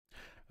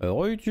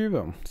YouTube,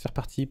 c'est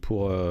reparti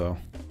pour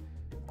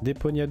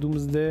Deponia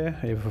Doomsday.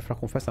 Et il va falloir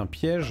qu'on fasse un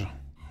piège.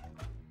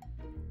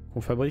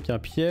 Qu'on fabrique un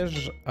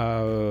piège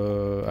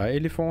à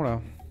éléphant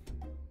là.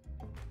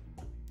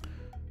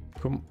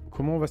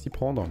 Comment on va s'y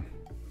prendre?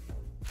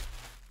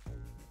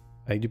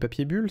 Avec du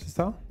papier bulle, c'est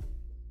ça?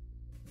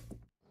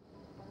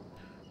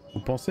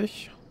 Vous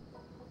pensez?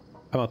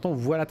 Ah, maintenant on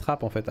voit la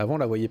trappe en fait. Avant on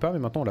la voyait pas, mais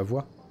maintenant on la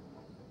voit.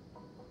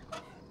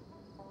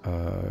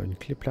 Une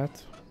clé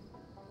plate.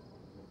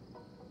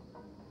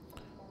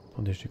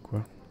 Attendez, j'ai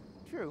quoi?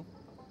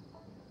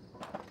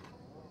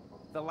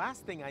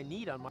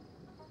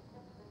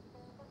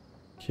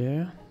 Ok.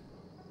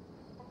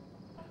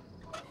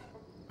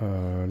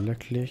 La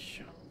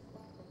clé.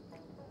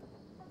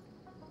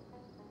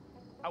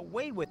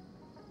 Away with.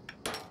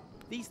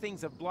 These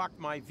things have blocked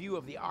my view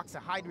of the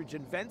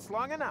oxyhydrogen vents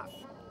long enough.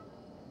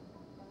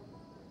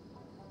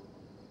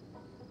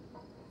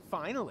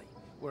 Finally,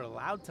 we're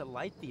allowed to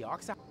light the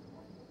oxy.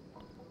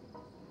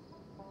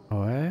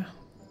 Ouais.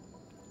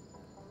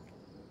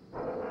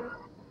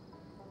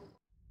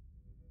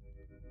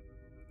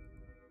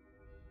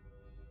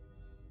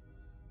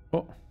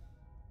 Oh.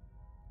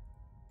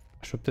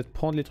 Je peux peut-être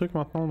prendre les trucs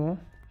maintenant, non?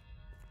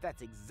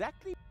 That's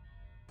exactly.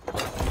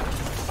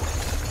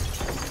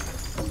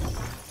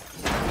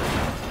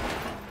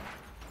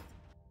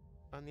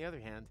 On the other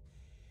hand,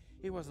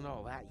 it wasn't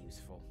all that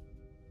useful.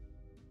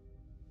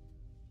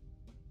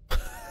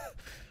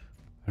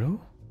 Allô?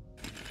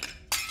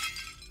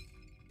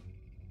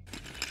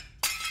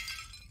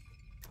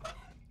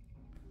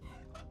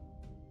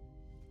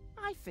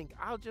 I think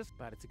I'll just.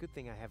 But it's a good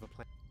thing I have a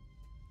plan.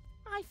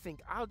 I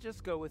think I'll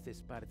just go with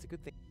this, but it's a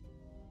good thing.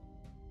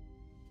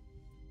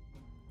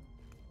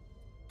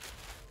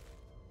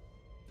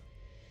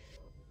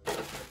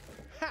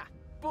 Ha!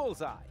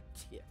 Bullseye!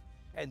 Yeah.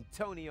 And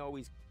Tony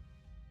always.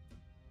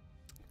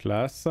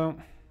 Classe.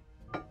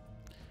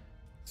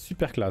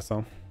 Super classe,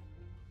 hein.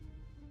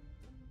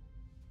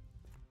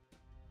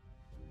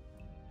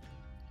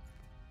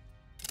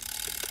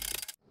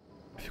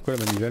 Elle fait quoi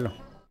la manivelle?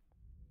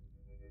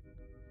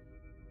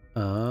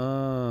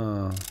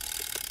 Ah.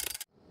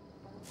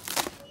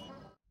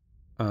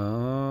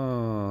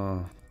 Ah.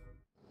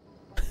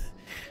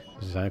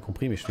 J'ai rien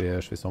compris mais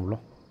je fais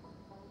semblant.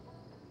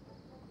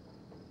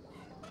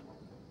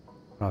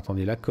 Ah,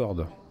 attendez, la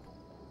corde.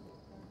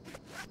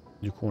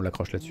 Du coup on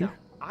l'accroche là-dessus.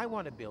 I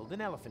want to build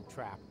an elephant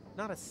trap,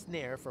 not a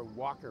snare for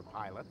walker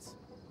pilots.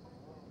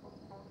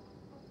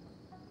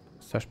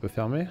 Ça je peux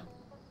fermer.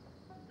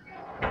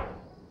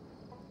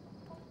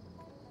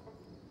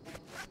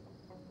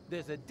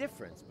 There's a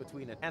difference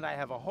between it and I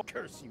have a whole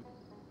curse you.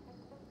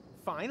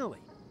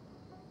 Finally.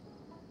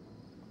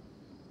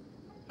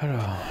 Alors,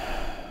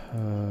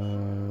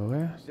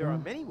 ouais. There are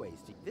many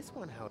ways to this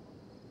one. How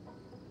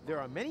there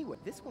are many ways.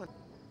 This one.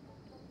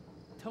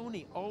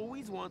 Tony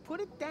always wants. Put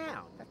it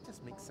down. That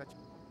just makes such.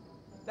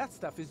 That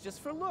stuff is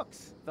just for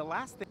looks. The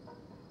last thing.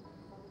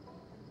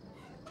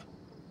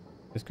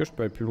 Est-ce que je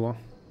peux aller plus loin?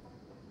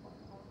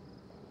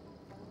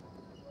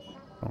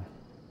 Non.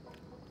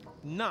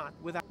 Not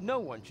without. No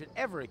one should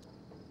ever.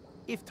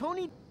 If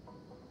Tony.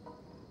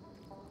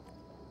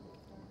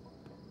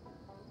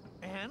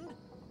 And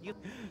you.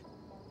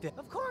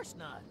 Of course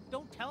not.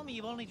 Don't tell me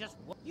you've only just.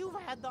 You've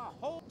had the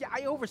whole. Yeah,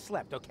 I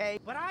overslept, okay?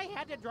 But I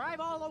had to drive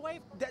all the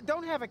way.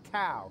 Don't have a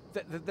cow.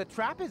 The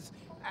trap is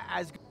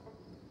as.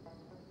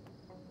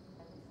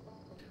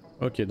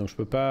 Ok, donc je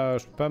peux pas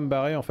me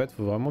barrer en fait.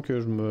 Faut vraiment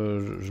que je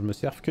me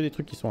serve que des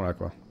trucs qui sont là,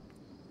 quoi.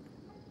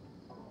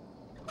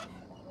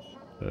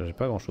 J'ai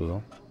pas grand chose,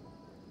 hein.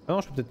 Ah non,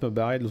 je peux peut-être me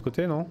barrer de l'autre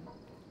côté, non?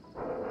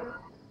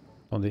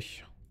 Attendez.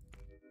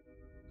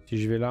 Si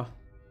je vais là.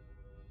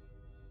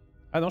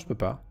 Ah non, je peux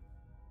pas.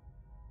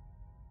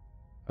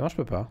 Ah non, je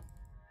peux pas.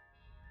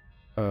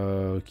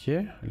 Ok,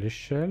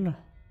 l'échelle.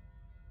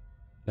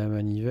 La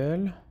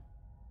manivelle.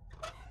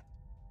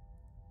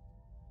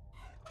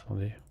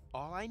 Attendez.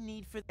 All I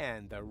need for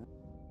and the.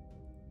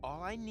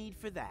 All I need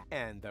for that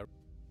and the.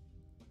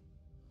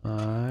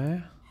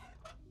 Ouais.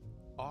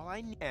 All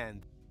I need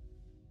and.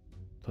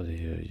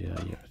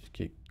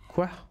 Attendez,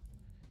 quoi?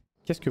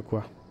 Qu'est-ce que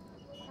quoi?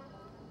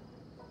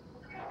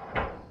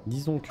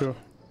 Disons que...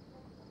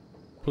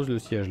 Pose le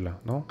siège là,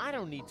 non? I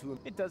don't need to.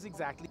 It does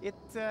exactly. It.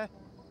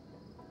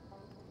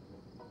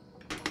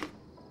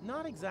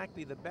 Not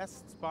exactly the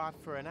best spot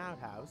for an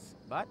outhouse,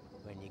 but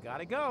when you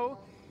gotta go,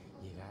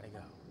 you gotta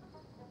go.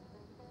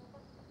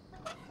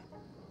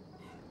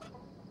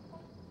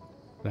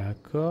 La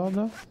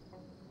corde.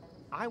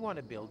 I want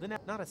to build an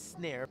not a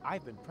snare.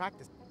 I've been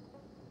practicing.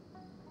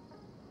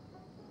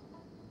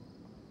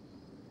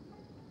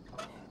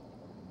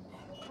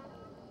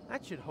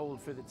 That should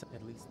hold for the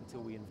at least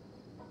until we.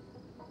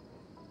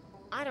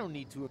 I don't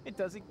need to. It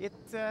doesn't. It.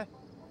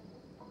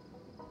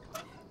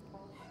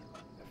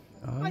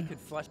 I could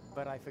flush,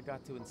 but I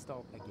forgot to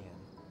install again.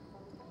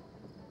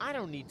 I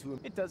don't need to.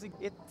 It doesn't.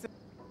 It.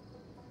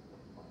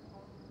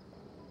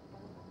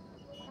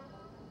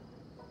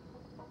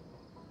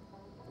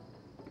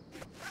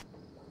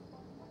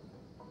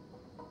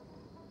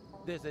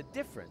 There's a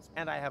difference,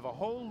 and I have a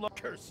whole lot.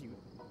 Curse you.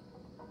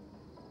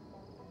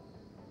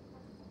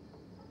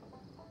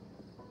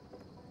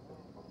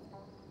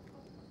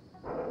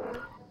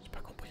 J'ai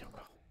pas compris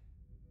encore.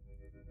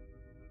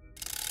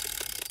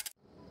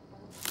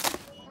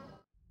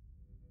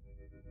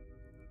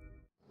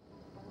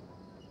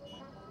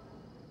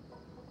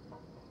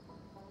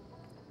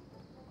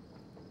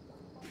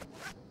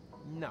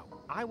 No,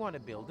 I want to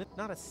build it,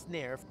 not a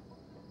snare.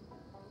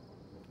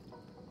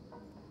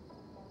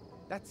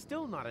 That's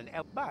still not an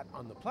L, but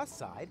on the plus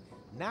side,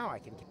 now I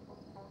can...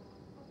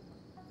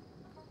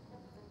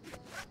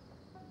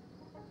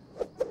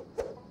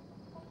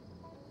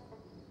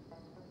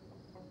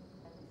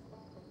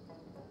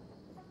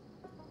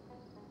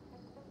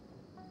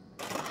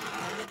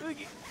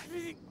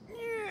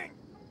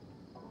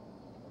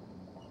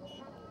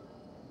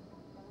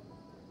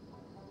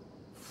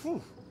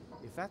 Phew,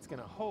 if that's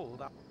gonna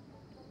hold up...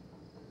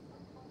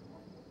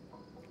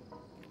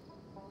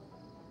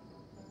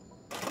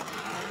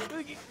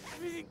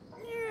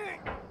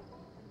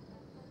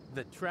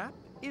 The trap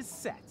is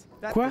set.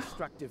 That Quoi?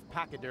 destructive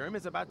pachyderm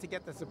is about to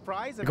get the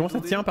surprise of Comment ça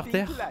its tient little par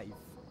terre? big life.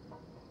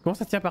 Comment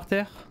ça tient par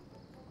terre?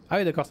 Ah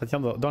oui d'accord, ça tient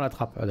dans la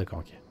trappe. Ah d'accord,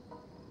 ok.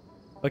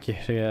 Ok,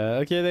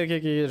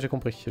 j'ai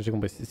compris.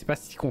 C'est pas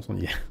si con son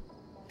idée.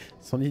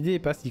 Son idée est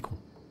pas si con.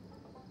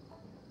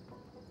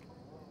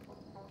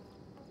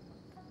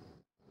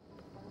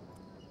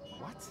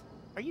 What?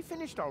 Are you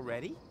finished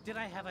already? Did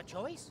I have a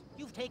choice?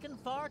 You've taken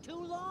far too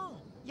long.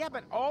 Yeah,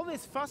 but all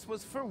this fuss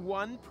was for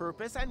one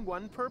purpose and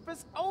one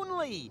purpose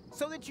only,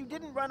 so that you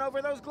didn't run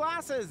over those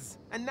glasses.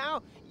 And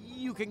now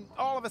you can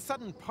all of a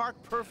sudden park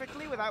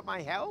perfectly without my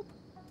help?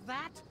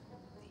 That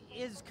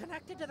is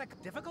connected to the...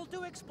 difficult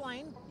to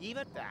explain,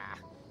 even... Ah,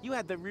 you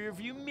had the rear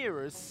view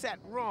mirrors set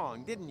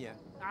wrong, didn't you?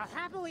 I'll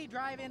happily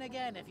drive in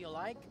again if you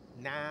like.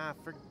 Nah,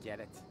 forget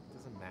it.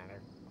 Doesn't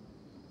matter.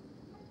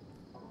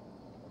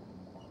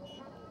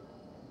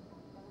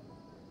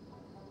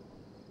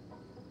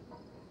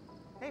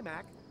 Hey,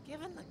 Mac.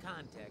 Given the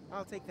context,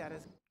 I'll take that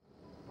as...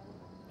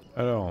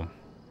 Alors...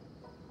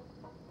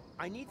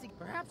 I need to...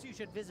 perhaps you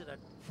should visit a...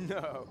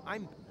 No,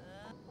 I'm...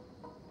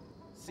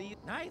 See,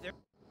 neither.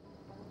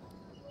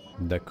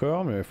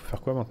 D'accord, mais il faut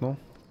faire quoi maintenant?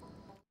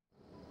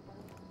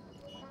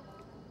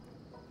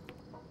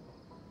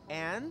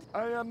 And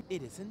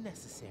it isn't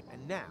necessary.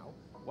 And now,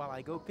 while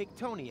I go pick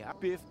Tony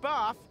up, biff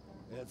boff.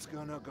 It's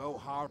gonna go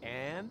hard.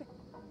 And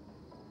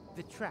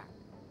the trap.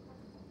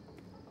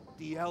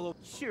 The yellow.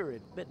 Sure,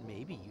 but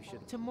maybe you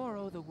should.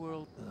 Tomorrow the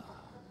world.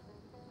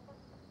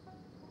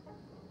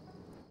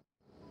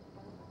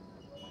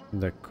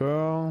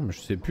 D'accord, mais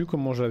je sais plus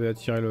comment j'avais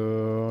attiré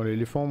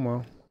l'éléphant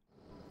moi.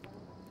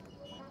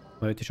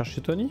 On avait été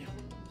chercher Tony?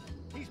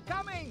 He's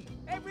coming,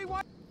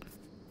 everyone.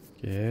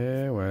 Ok,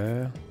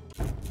 ouais.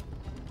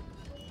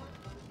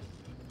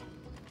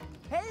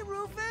 Hey,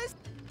 Rufus.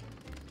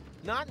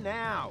 Not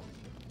now.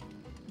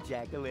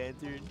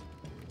 Jack-o'-lantern.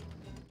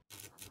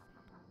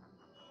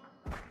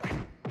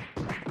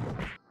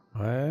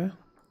 Ouais.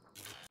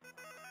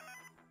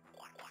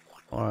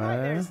 Right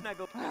there, Ouais.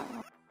 Snuggle.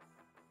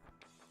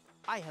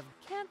 I have,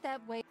 Can't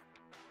that wait?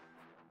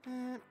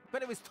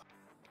 but it was.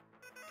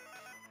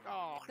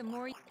 Oh, The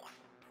more you...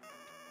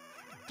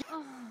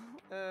 Oh,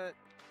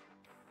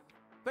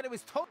 but it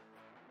was to.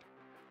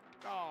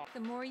 Oh, the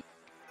more you...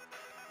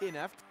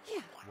 enough.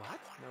 Yeah, What?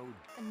 No.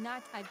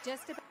 not... I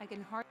just... I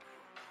can hard...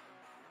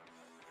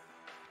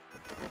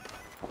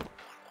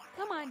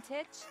 Come on,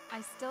 Titch.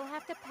 I still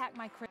have to pack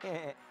my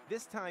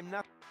This time,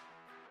 not.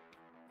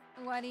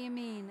 What do you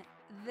mean,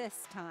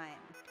 this time?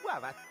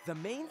 Well, that's the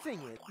main thing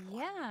is.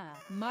 Yeah,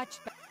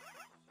 much better.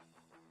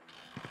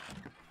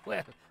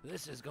 Well,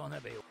 this is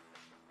gonna be...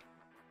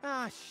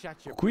 Ah,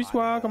 shut your. Coucou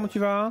Iswa, comment tu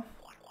vas?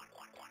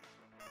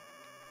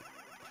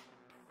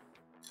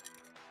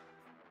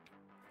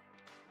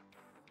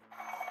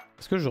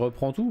 Est-ce que je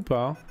reprends tout ou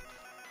pas?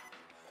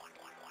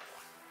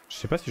 Je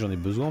sais pas si j'en ai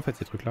besoin en fait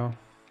ces trucs là.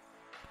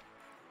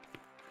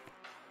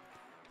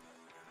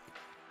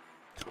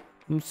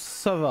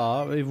 Ça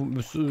va, et vous,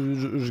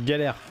 je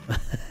galère.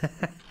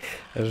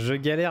 Je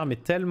galère mais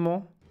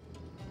tellement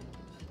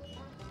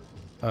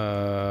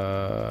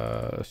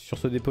sur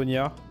ce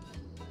Deponia.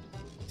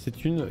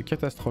 C'est une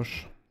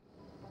catastrophe.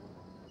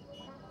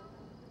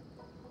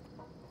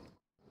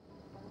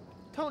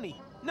 Tony,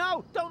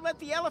 no! Don't let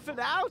the elephant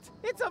out!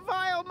 It's a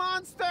vile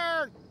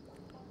monster!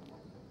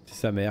 C'est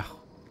sa mère.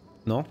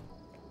 Non?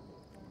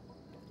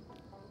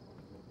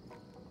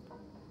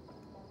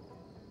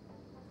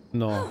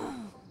 Non.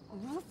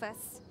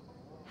 Rufus,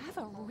 have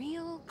a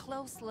real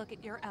close look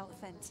at your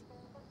elephant.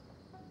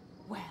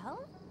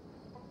 Well,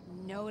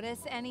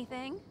 notice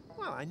anything?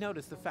 Well, I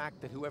noticed the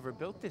fact that whoever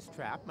built this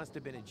trap must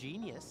have been a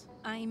genius.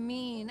 I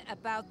mean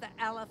about the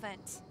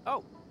elephant.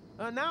 Oh,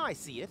 now I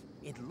see it.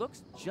 It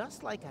looks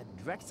just like a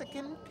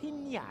Drexican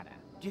piñata.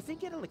 Do you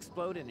think it'll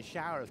explode in a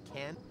shower of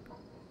can?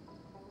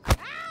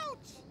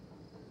 Ouch!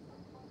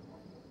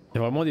 Il y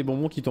a vraiment des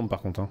bonbons qui tombent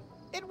par contre. Hein.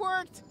 It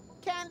worked!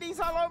 Candy's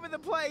all over the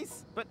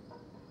place! But,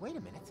 wait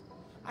a minute.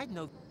 I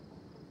know...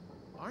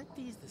 Aren't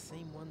these the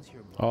same ones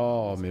your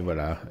Oh, mais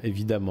voilà,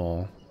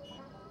 évidemment.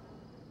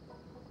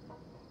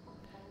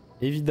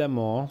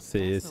 Évidemment,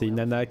 c'est une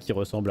nana qui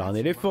ressemble à un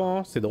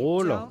éléphant, c'est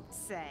drôle. Don't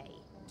say.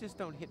 Just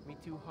don't hit me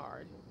too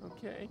hard,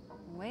 okay?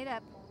 Wait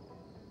up.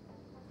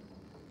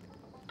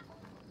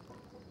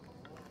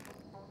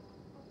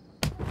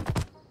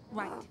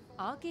 Right.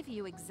 I'll give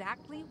you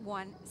exactly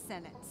one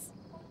sentence.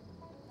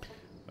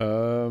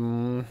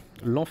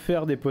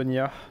 L'enfer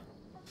Deponia.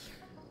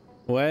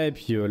 Ouais, et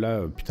puis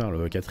là, putain,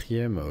 le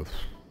quatrième.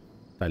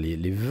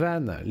 Les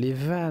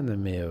vannes,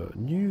 mais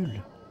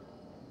nul.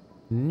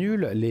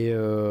 Nul.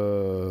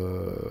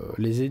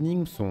 Les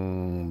énigmes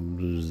sont.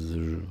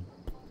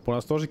 Pour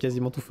l'instant, j'ai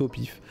quasiment tout fait au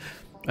pif.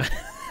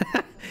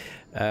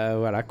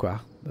 Voilà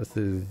quoi.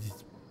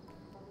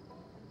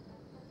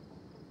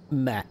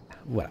 Bah,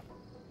 voilà.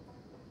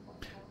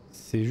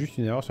 C'est juste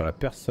une erreur sur la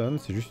personne,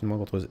 c'est juste une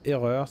malencontreuse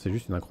erreur, c'est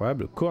juste une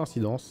incroyable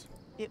coïncidence.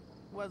 It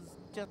was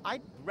just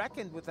I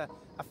reckoned with a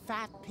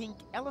fat pink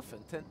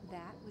elephant and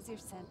That was your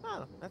sentence.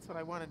 oh, that's what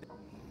I wanted.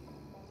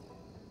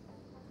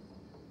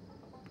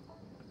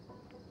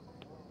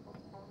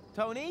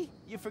 Tony,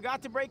 you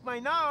forgot to break my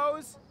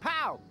nose.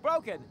 Pow!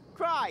 Broken.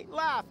 Cry,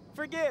 laugh,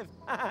 forgive.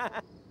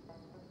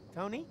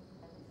 Tony?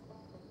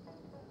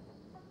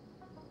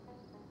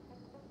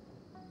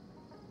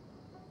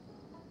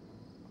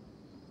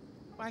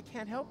 I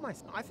can't help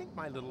myself. I think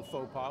my little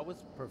faux pas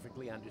was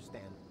perfectly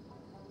understandable.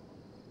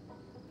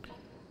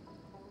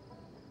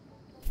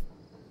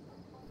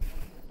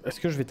 Est-ce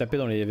que je vais taper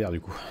dans les verres du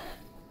coup?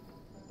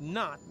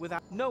 Not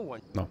without no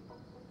one. Non.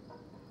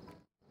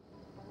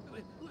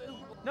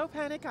 No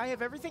panic, I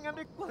have everything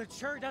under. Well, it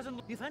sure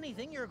doesn't. If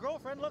anything, your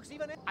girlfriend looks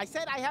even. I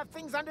said I have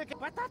things under.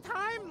 But the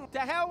time. To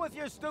hell with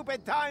your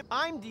stupid time.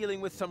 I'm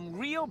dealing with some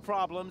real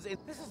problems.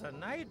 This is a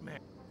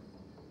nightmare.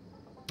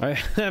 Ouais,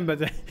 bah,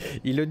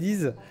 ils le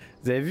disent.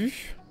 Vous avez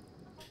vu?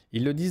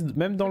 Ils le disent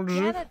même dans le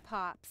jeu. Forget it,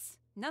 Pops.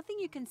 Nothing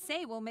you can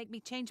say will make me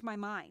change my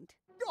mind.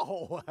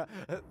 Oh,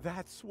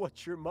 that's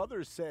what your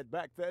mother said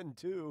back then,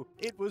 too.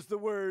 It was the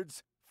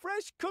words,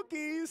 fresh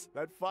cookies,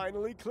 that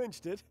finally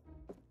clinched it.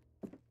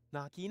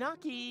 Knocky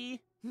knocky.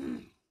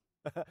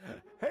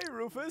 Hey,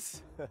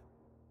 Rufus.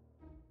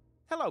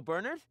 Hello,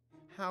 Bernard.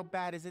 How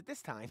bad is it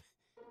this time?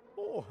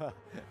 Oh,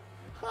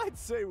 I'd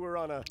say we're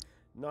on a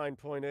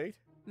 9.8.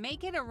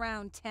 Make it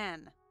around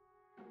 10.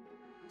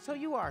 So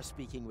you are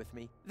speaking with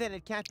me. Then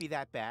it can't be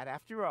that bad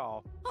after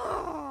all.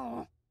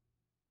 Oh!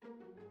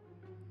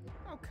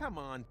 Oh, come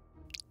on.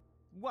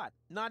 What?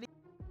 Not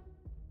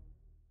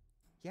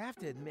You have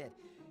to admit,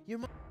 your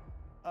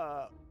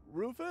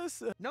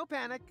Rufus? No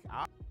panic.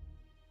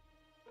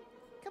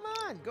 Come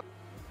on, go.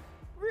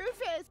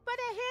 Rufus, but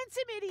a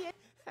handsome idiot.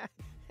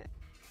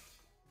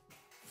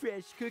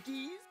 Fresh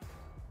cookies?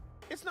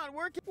 It's not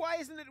working. Why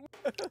isn't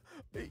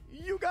it?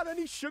 You got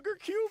any sugar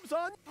cubes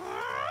on?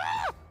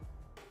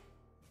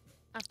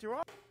 After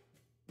all.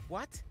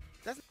 What?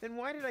 Then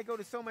why did I go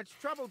to so much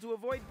trouble to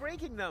avoid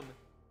breaking them?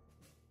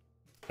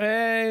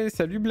 Hey,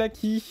 salut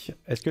Blacky.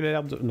 Est-ce que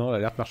l'alerte... Non,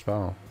 l'alerte marche pas.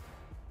 Hein.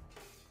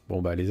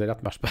 Bon bah les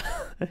alertes marchent pas.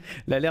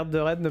 L'alerte de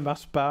raid ne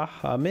marche pas.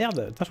 Ah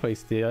merde. Putain, je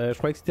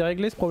croyais que c'était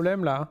réglé ce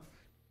problème là.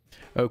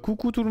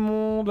 Coucou tout le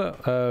monde.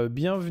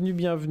 Bienvenue,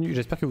 bienvenue.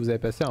 J'espère que vous avez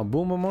passé un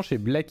bon moment chez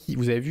Blacky.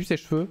 Vous avez vu ses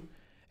cheveux?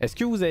 Est-ce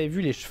que vous avez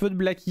vu les cheveux de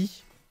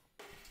Blacky?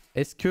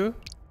 Est-ce que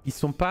ils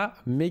sont pas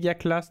méga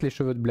classe les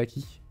cheveux de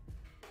Blacky?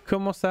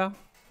 Comment ça?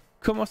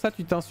 Comment ça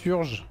tu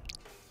t'insurges?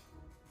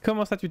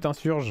 Comment ça tu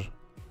t'insurges?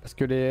 Parce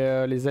que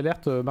les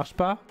alertes marchent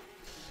pas.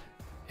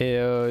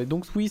 Et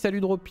donc oui, salut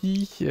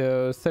Droppy,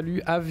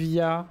 salut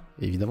Avia,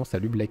 et évidemment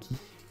salut Blacky.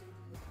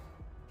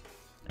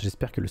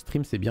 J'espère que le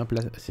stream s'est bien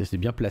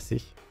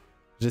placé.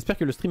 J'espère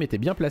que le stream était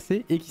bien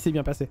placé et qu'il s'est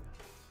bien passé.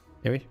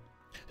 Et oui.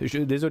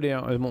 Désolé,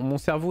 hein, mon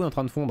cerveau est en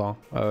train de fondre.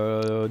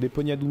 Hein.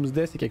 Deponia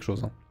Doomsday, c'est quelque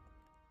chose. Hein.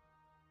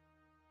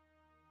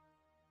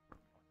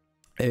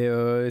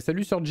 Et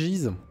salut sur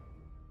Jeez.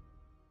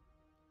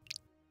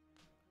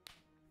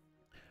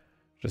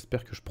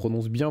 J'espère que je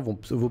prononce bien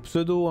vos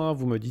pseudos, hein.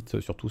 Vous me dites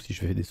surtout si je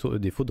fais des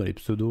fautes dans les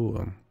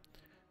pseudos.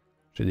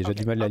 J'ai déjà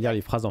du mal à lire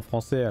les phrases en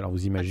français, alors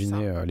vous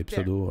imaginez les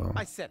pseudos.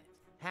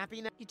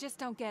 You just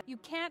don't get. You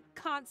can't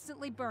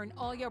constantly burn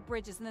all your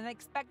bridges and then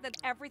expect that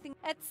everything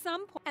at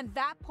some point. And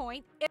that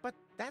point, But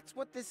that's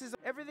what this is.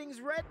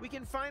 Everything's red. We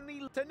can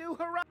finally to new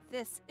horizon.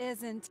 this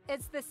isn't.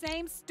 It's the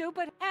same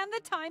stupid and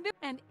the time.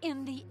 And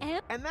in the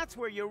end, And that's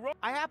where you're wrong.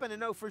 I happen to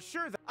know for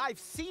sure that I've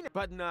seen it,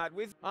 but not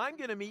with. I'm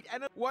gonna meet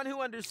one who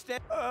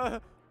understands.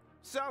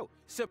 So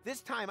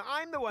this time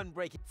I'm the one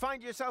breaking.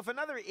 Find yourself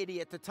another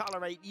idiot to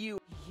tolerate you.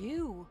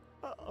 you.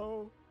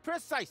 Uh-oh.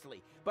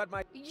 Precisely. But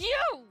my.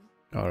 You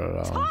Oh là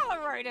là.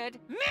 tolerated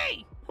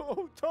me.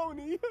 Oh,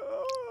 Tony,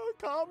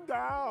 calm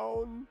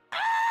down.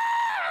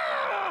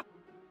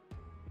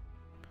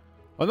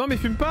 Oh non mais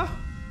fume pas.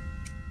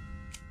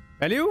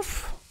 Elle est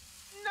ouf.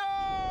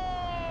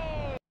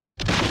 No!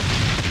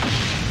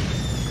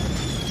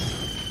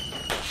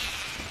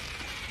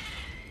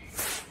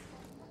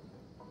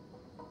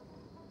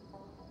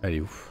 Elle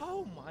est ouf.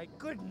 Oh my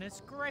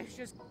Goodness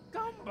gracious,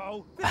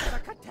 Gumbo! This is a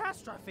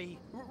catastrophe!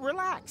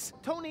 Relax.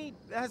 Tony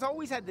has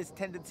always had this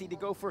tendency to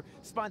go for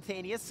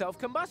spontaneous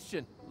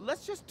self-combustion.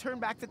 Let's just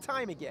turn back the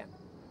time again.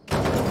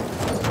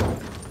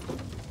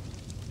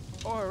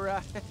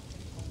 Or,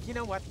 you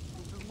know what?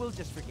 We'll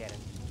just forget it.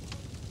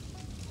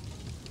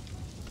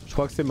 Je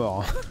crois que c'est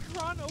mort. Hein.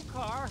 Chrono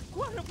car,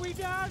 what have we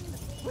done?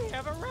 We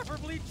have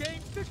irreparably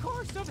changed the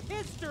course of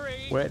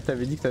history. Ouais,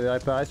 t'avais dit que t'avais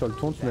réparé sur le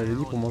ton, tu m'avais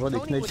dit qu'on mangeait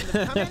des knacks.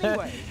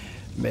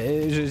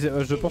 Mais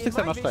je pensais que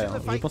ça marcherait,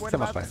 hein. Je pensais que ça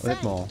marcherait,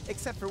 honnêtement.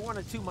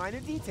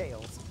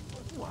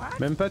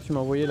 Même pas, tu m'as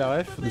envoyé la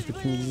ref de ce que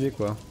tu me disais,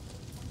 quoi.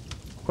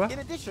 Quoi?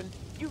 Même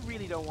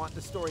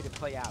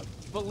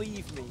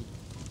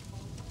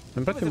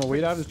pas, tu m'as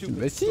envoyé la ref de ce que tu me...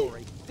 Mais si! Je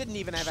t'ai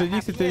dit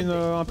que c'était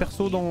un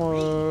perso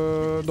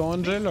dans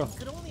Angel.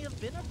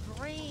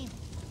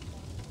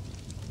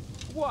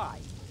 Why?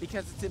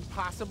 Because it's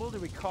impossible to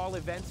recall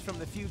events from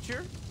the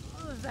future?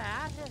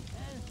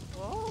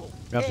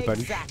 Merde, j'ai pas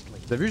lu.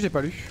 T'as vu, j'ai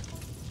pas lu.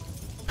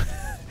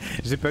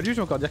 J'ai pas lu, je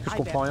vais encore dire que je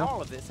comprends rien.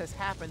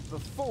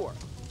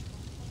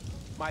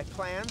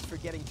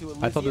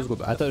 Attends 2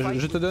 secondes. Attends,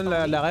 je te donne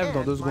la rêve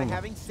dans 2 secondes.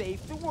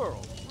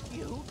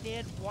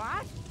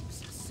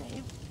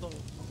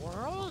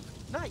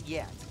 Not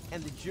yet,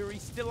 and the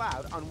jury's still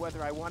out on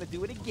whether I want to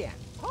do it again.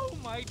 Oh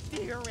my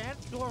dear Aunt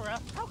Dora,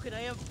 how could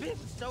I have been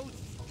so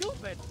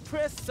stupid?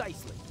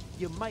 Precisely.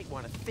 You might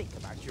want to think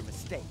about your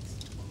mistakes.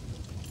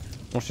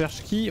 On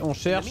cherche qui? On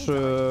cherche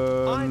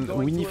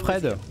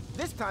Winifred.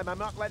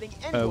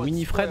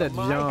 Winifred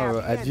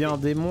devient un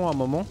démon à un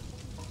moment.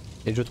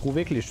 Et je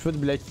trouvais que les cheveux de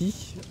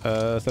Blackie,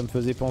 ça me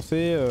faisait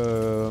penser...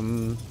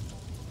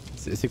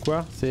 c'est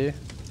quoi? C'est...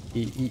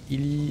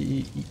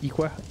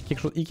 quoi?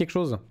 Quelque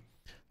chose.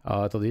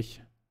 Ah, attendez.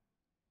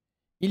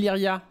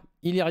 Illyria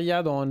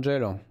dans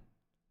Angel.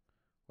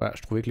 Voilà,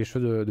 je trouvais que les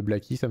cheveux de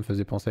Blackie, ça me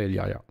faisait penser à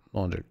Illyria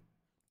dans Angel.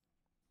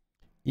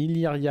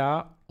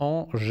 Illyria,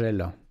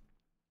 Angel.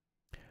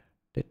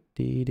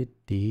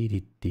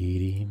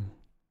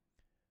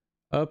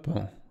 Hop.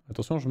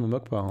 Attention, je me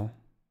moque pas. Hein.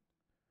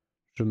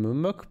 Je me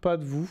moque pas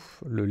de vous.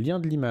 Le lien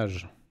de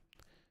l'image.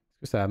 Est-ce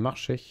que ça a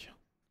marché?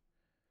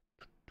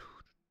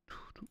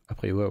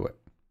 Après, ouais.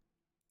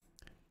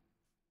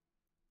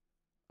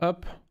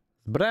 Hop.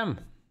 Bram.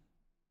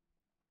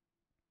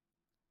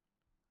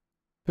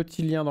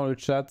 Petit lien dans le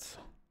chat.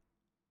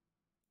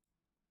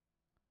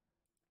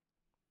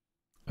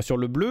 Sur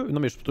le bleu,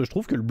 non mais je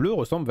trouve que le bleu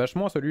ressemble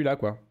vachement à celui-là,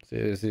 quoi.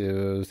 C'est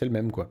le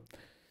même, quoi.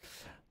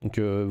 Donc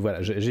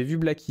voilà, j'ai vu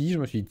Blackie, je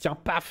me suis dit, tiens,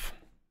 paf.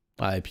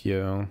 Ah, et puis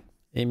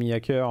Amy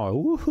Hacker,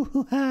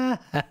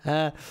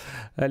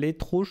 elle est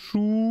trop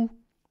chou.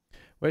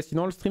 Ouais,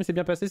 sinon le stream s'est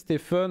bien passé, c'était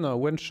fun.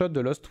 One shot de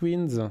Lost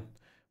Winds.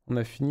 On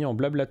a fini en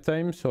blabla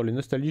time sur les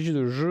nostalgies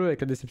de jeu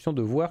avec la déception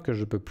de voir que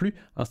je peux plus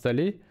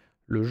installer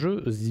le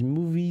jeu The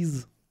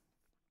Movies.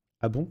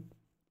 Ah bon?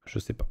 Je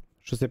sais pas.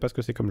 Je sais pas ce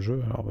que c'est comme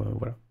jeu, alors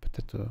voilà,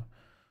 peut-être...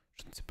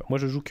 je ne sais pas. Moi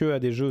je joue que à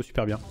des jeux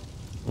super bien.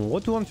 On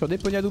retourne sur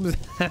Deponia Doomsday.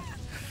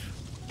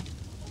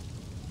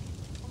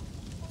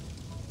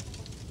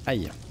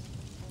 Aïe.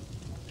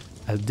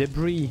 A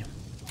debris.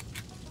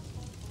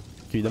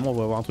 Évidemment on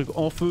va avoir un truc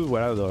en feu,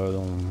 voilà.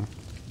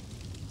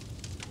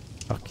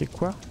 Alors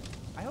quoi?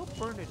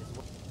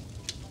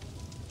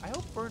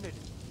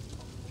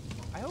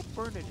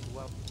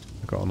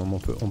 D'accord, non mais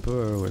on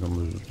peut ouais non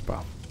mais c'est pas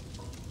grave.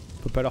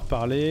 On peut pas leur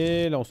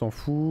parler, là on s'en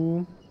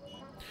fout.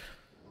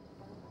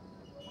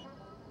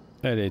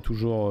 Elle est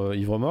toujours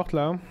ivre morte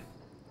là.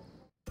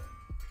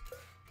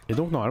 Et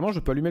donc normalement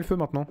je peux allumer le feu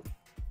maintenant.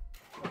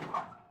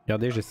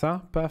 Regardez, j'ai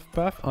ça, paf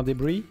paf, un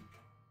débris.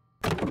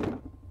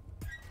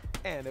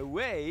 And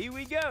away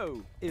we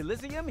go.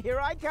 Elysium, here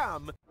I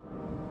come.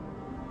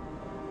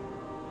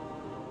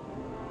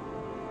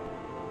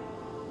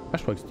 Ah,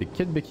 je crois que c'était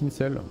Kate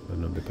Beckinsale.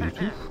 Non mais pas du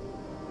tout.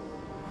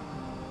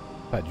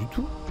 Pas du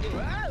tout.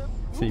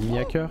 C'est Amy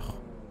Hacker.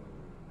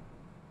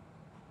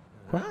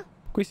 Quoi?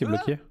 Pourquoi il s'est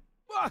bloqué?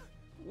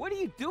 What are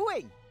you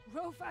doing?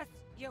 Rufus,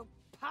 you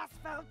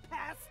past-felt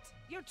pest!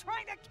 You're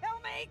trying to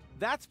kill me?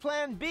 That's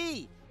plan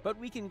B, but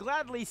we can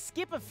gladly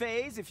skip a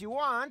phase if you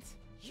want.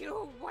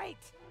 You wait!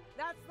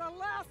 That's the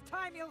last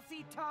time you'll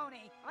see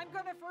Tony. I'm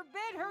gonna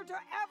forbid her to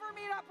ever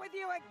meet up with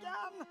you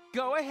again.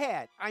 Go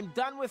ahead. I'm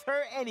done with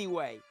her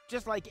anyway.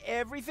 Just like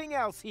everything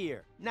else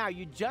here. Now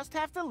you just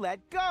have to let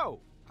go.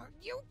 Are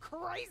you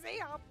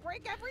crazy? I'll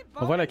break every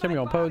bone. En vrai la cam lui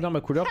rend pas honneur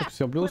ma couleur parce que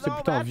c'est en bleu, c'est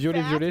plutôt un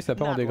violet-violet, ça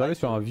part en dégradé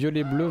sur un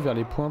violet-bleu vers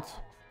les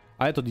pointes.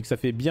 Ah tandis que ça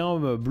fait bien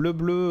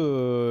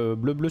bleu-bleu,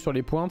 bleu-bleu sur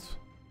les pointes.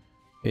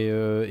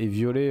 Et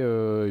violet,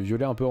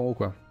 violet un peu en haut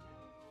quoi.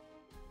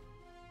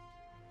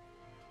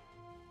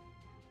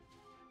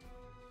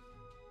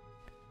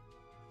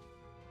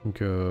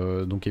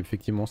 Donc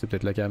effectivement c'est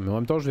peut-être la cam. Mais en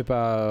même temps je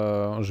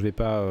vais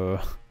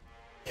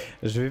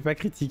pas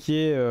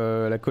critiquer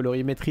la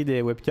colorimétrie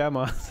des webcams.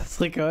 Hein. Ça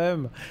serait quand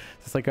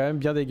même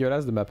bien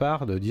dégueulasse de ma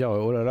part de dire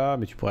oh là là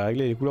mais tu pourrais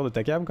régler les couleurs de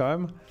ta cam quand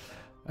même.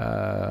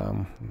 Ça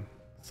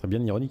serait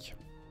bien ironique.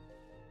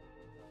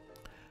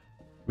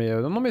 Mais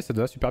non, non, mais ça te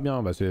va super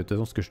bien. Bah, c'est de toute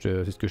façon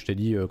c'est ce que je t'ai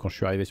dit quand je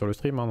suis arrivé sur le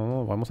stream. Hein. Non,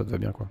 non, vraiment ça te va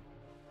bien quoi.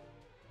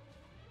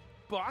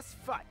 Boss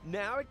fight.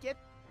 Now it gets.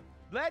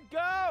 Let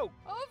go!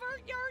 Over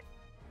your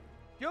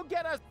You'll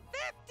get us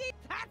 50!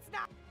 That's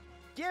not...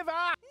 give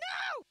up!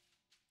 No!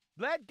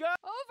 Let go!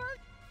 Over...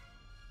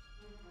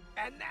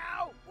 And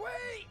now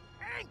we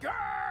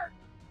anchor!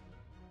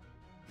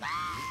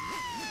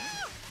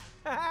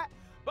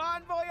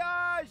 Bon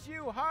voyage,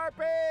 you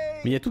harpy!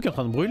 Mais il y a tout qui est en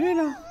train de brûler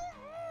là.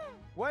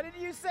 What did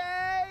you say?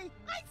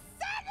 I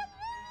said...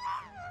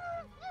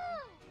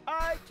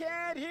 I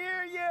can't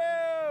hear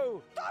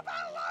you! The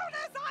balloon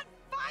is on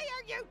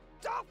fire, you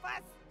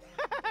doofus!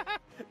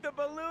 The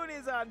balloon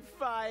is on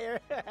fire!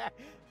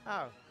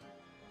 Oh.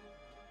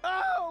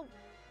 Oh!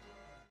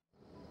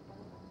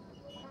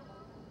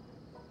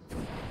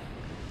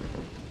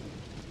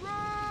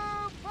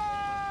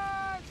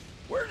 Rufus!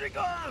 Where's he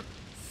gone?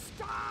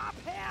 Stop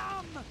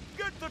him!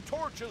 Get the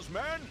torches,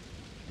 man!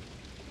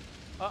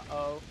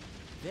 Uh-oh.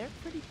 They're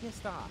pretty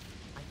pissed off.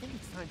 I think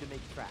it's time to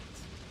make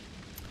tracks.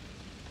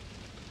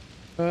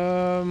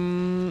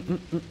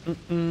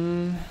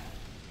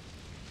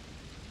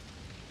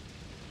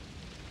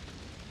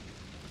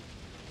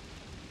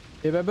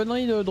 Et bah bonne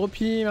nuit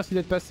Droppy, merci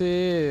d'être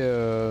passé,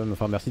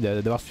 enfin merci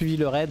d'avoir suivi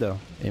le raid,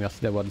 et merci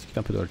d'avoir discuté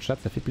un peu dans le chat,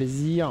 ça fait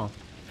plaisir.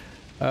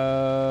 T'en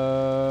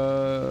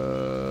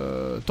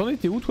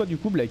étais où toi du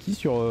coup Blacky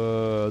sur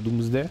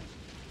Doomsday?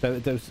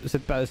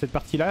 Cette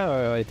partie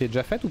là était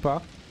déjà faite ou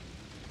pas?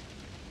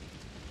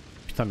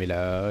 Putain mais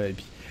là, et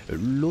puis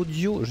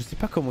l'audio, je sais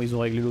pas comment ils ont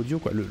réglé l'audio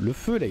quoi, le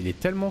feu là il est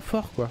tellement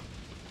fort quoi.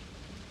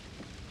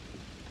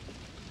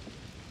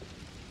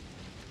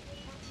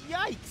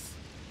 Yikes!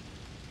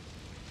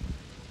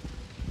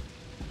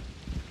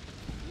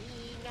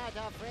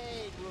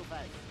 Afraid,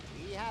 Rufus.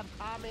 We have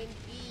common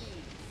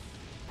keys.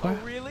 Oh,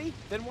 really?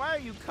 Then why are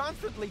you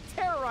constantly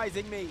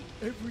terrorizing me?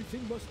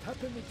 Everything must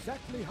happen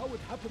exactly how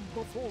it happened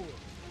before.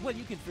 Well,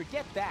 you can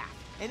forget that.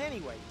 And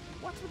anyway,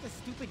 what's with the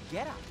stupid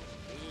getup?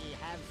 We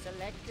have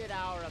selected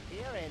our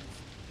appearance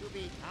to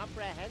be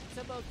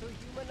comprehensible to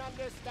human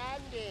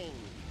understanding.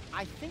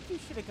 I think you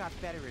should have got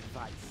better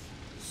advice.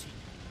 See,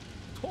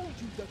 told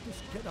you that this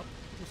getup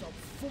was a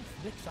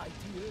Wolfnick's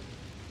idea.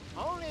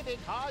 Only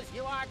because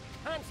you are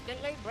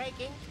constantly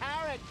breaking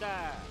character.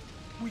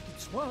 We could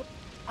swap.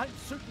 I'm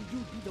certain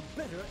you'd be the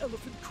better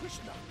Elephant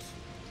Krishnox.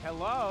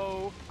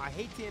 Hello? I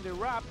hate to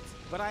interrupt,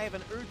 but I have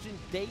an urgent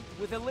date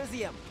with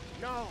Elysium.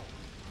 No,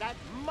 that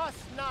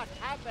must not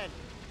happen.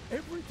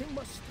 Everything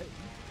must stay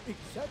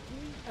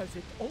exactly as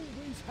it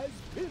always has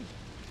been.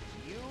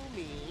 You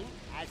mean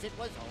as it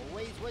was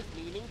always was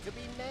meaning to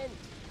be meant.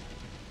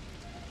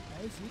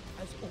 As it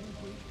has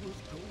always was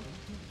going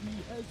to be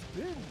has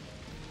been.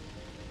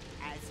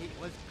 As it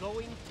was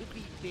going to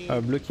be big.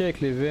 Bloqué avec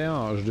les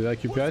verres, je devais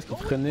récupérer ce qui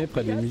traînait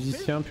près des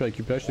musiciens, puis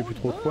récupérer je sais plus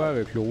trop quoi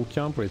avec le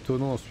rouquin pour les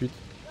tonneaux ensuite.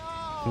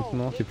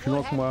 Maintenant, qui est plus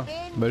loin que moi.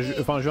 Bah,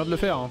 enfin, je viens de le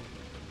faire. Hein.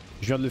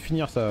 Je viens de le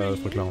finir ça, ce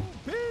truc là. Hein.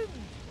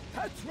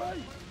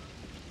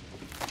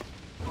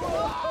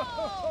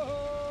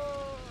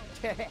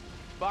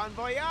 Bon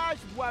voyage,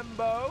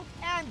 Wumbo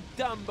and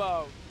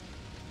Dumbo.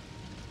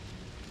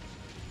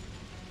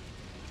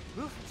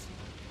 Rufus,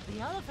 the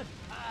elephant.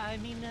 I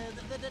mean,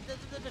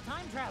 the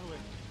time traveler.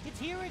 It's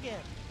here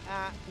again.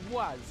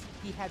 Was.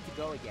 He had to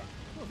go again.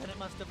 Well, then it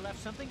must have left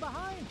something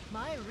behind.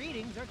 My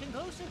readings are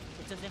conclusive.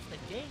 It's as if the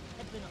gate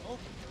had been opened.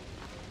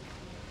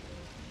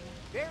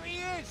 There he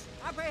is!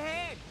 Up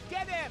ahead!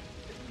 Get him!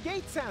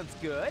 Gate sounds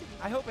good.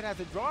 I hope it has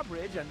a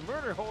drawbridge and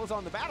murder holes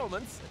on the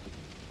battlements.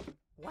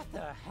 What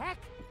the heck?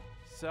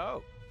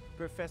 So,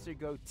 Professor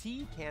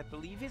Goatee can't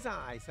believe his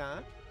eyes,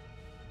 huh?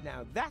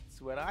 Now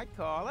that's what I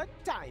call a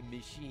time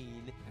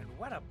machine. And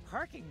what a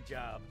parking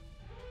job.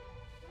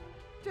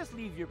 Just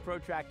leave your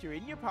protractor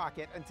in your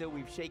pocket until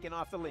we've shaken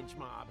off the lynch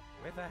mob.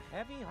 With a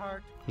heavy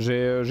heart.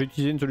 J'ai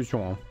utilisé une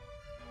solution. Hein.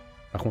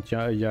 Par contre,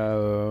 il y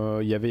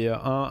avait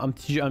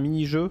un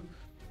mini-jeu.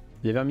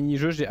 Il y avait un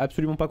mini-jeu, j'ai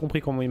absolument pas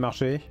compris comment il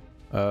marchait.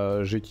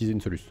 J'ai utilisé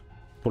une solution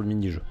pour le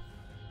mini-jeu.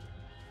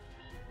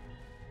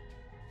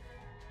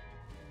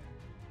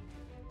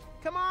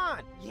 Come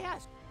on!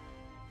 Yes!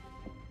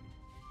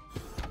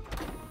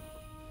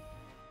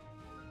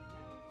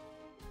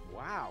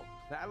 Wow,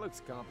 that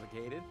looks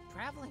complicated.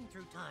 Traveling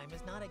through time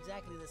is not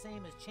exactly the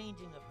same as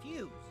changing a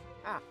fuse.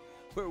 Ah,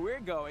 where we're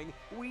going,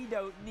 we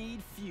don't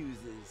need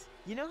fuses.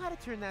 You know how to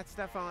turn that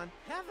stuff on?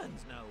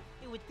 Heavens no!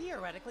 It would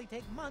theoretically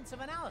take months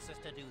of analysis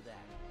to do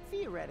that.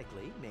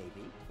 Theoretically,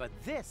 maybe. But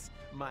this,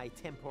 my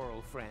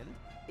temporal friend,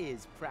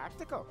 is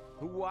practical.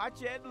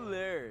 Watch and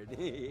learn.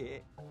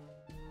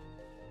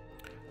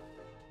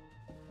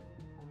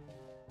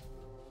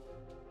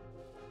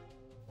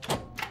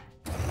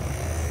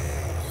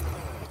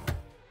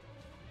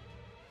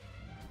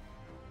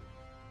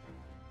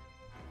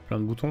 Plein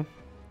de boutons.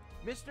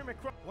 Mr.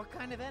 McCraw. What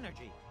kind of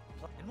energy?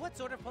 And what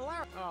sort of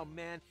polarity? Oh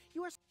man,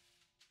 you are.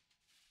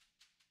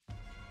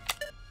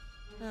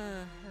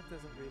 That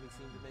doesn't really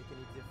seem to make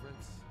any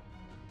difference.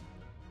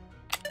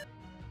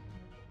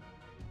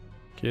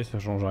 Ok, ça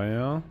change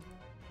rien.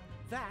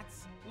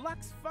 That's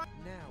Lux fun.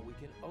 Now we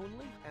can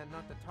only and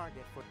not the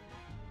target for.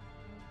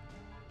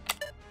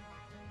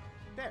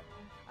 There,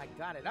 I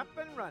got it up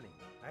and running.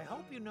 I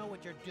hope you know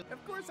what you're doing.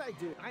 Of course I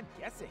do. I'm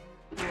guessing.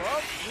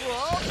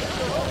 Whoa.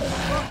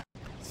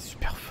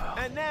 Super fort.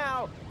 And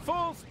now,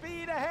 full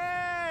speed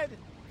ahead.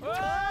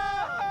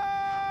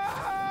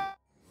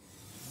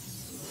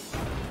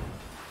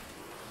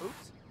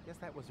 Oops, guess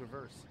that was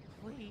reverse.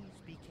 Please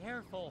be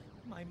careful.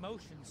 My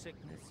motion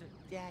sickness.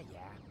 Yeah,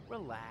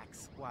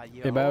 relax while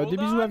you. Et bah, des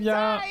bisous, hold on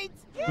Avia. tight.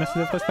 Merci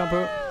d'être resté un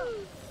peu.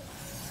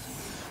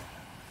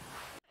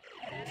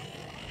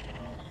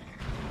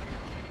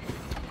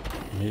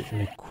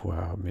 Mais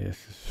quoi? Mais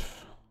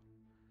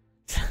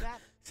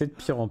c'est de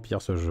pire en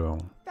pire ce jeu.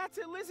 That's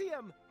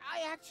Elysium.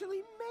 I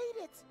actually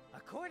made it.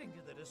 According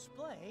to the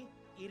display,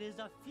 it is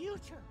a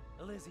future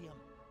Elysium.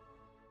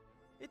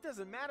 It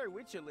doesn't matter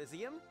which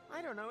Elysium.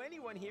 I don't know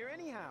anyone here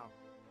anyhow.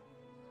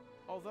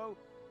 Although,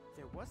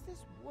 there was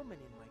this woman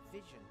in my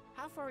vision.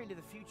 How far into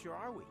the future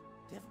are we?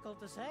 Difficult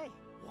to say.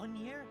 1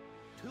 year,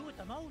 2 at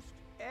the most.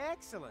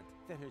 Excellent.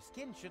 Then her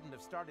skin shouldn't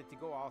have started to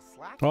go all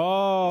slack.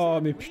 Oh,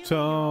 mais Really putain.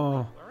 your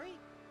only worry?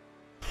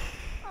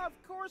 Of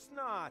course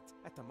not.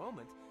 At the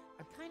moment,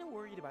 I'm kind of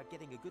worried about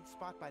getting a good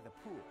spot by the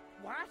pool.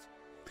 What?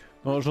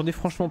 Non, j'en ai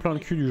franchement plein le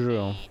cul du jeu.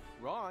 Hein.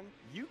 Wrong.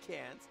 You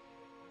can't.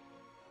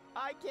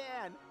 I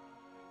can.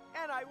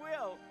 And I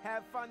will.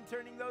 Have fun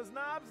turning those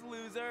knobs,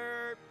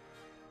 loser.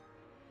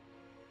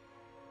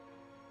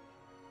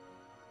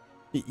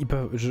 Ils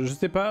peuvent, je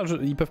sais pas,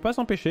 ils peuvent pas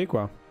s'empêcher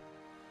quoi.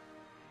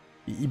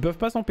 Ils peuvent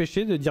pas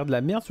s'empêcher de dire de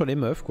la merde sur les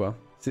meufs quoi.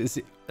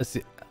 C'est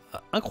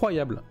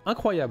incroyable,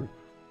 incroyable.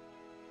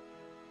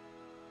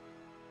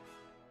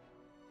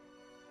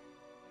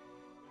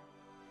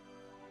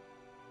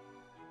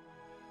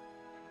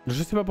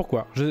 Je sais pas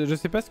pourquoi. Je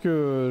sais pas ce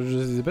que,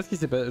 je sais pas ce qui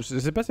s'est passé. Je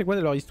sais pas c'est quoi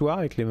leur histoire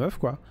avec les meufs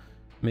quoi.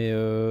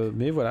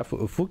 Mais voilà,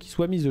 faut qu'ils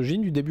soient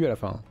misogynes du début à la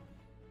fin.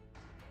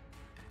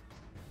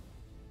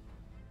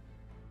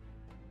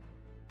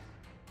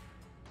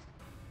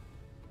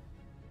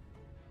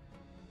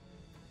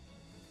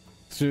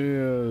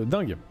 C'est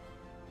dingue.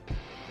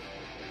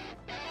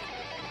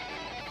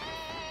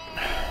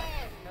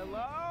 Hello?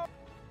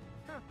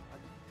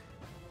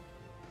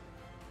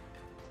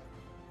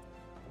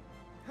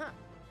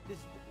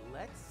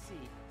 Let's see.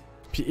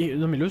 Puis,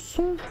 non mais le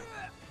son.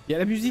 Il y a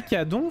la musique qui est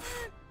à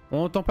donf.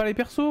 On entend pas les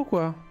persos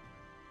quoi.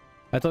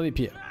 Attendez,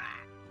 puis...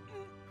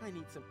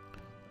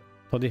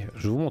 Attendez,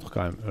 je vous montre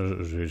quand même.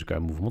 Je vais quand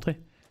même vous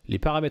montrer. Les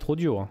paramètres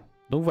audio. Hein.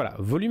 Donc voilà,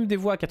 volume des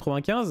voix à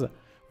 95,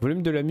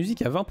 volume de la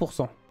musique à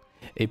 20%.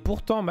 Et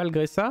pourtant,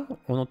 malgré ça,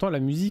 on entend la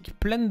musique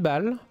pleine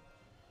balle.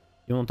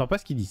 Et on n'entend pas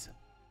ce qu'ils disent.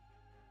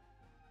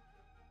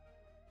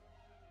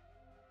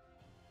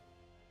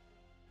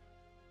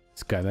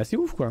 C'est quand même assez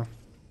ouf quoi.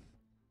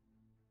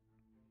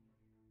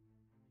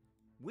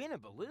 Win a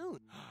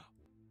balloon.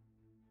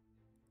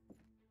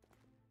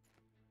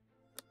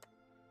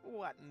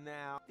 What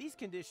now? These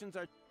conditions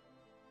are...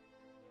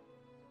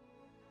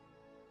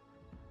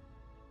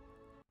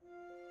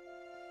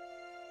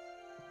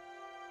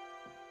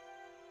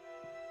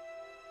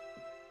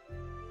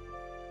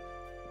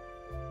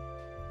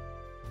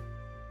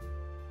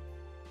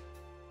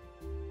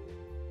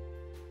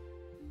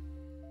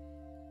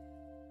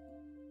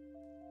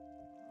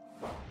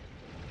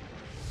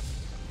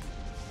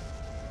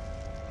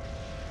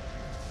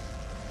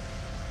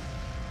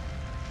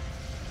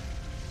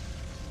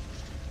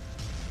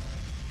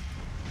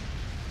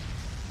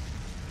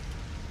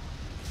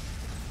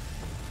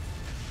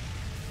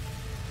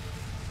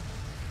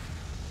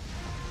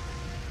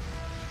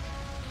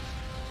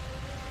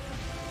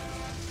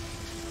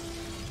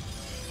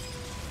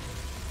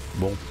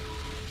 Bon.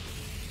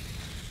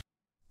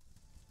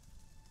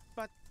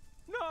 But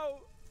no,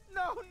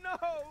 no, no!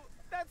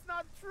 That's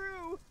not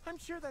true! I'm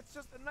sure that's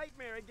just a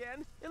nightmare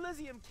again.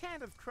 Elysium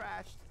can't have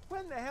crashed.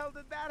 When the hell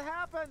did that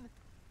happen?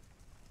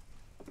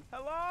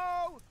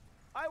 Hello?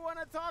 I want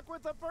to talk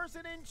with the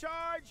person in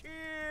charge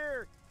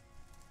here!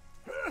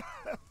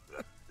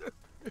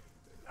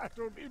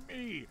 That'll be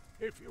me,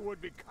 if you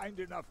would be kind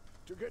enough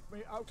to get me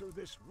out of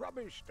this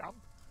rubbish dump.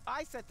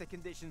 I set the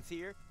conditions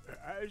here.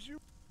 As you...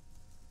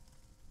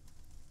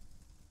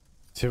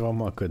 C'est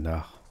vraiment un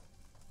connard.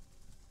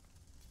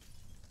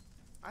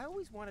 I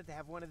always wanted to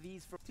have one of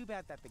these for... Too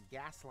bad that the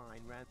gas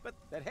line ran... But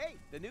that, hey,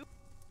 the new...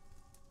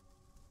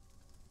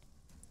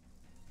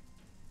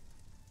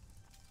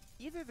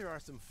 Either there are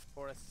some...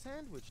 or a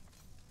sandwich...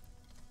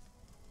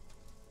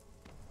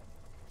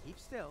 Keep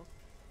still.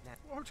 Now...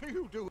 What are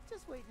you doing?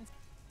 Just wait and...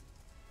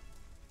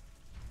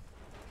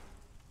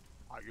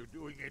 Are you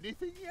doing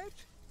anything yet?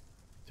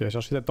 Tu vas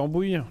chercher ta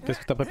tambouille? Qu'est-ce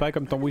que t'as préparé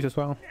comme tambouille ce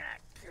soir?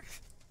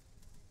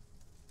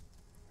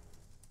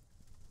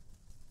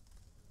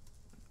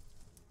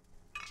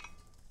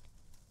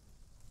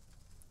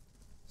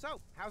 So,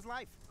 how's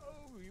life?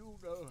 Oh, you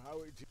know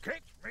how it is.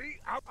 Kick me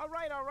out! All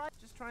right, all right.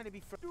 Just trying to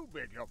be... Do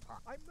beg your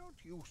pardon. I'm not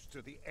used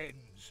to the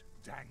ends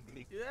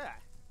dangling. Yeah.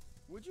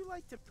 Would you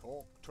like to...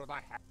 Talk to the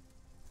hat.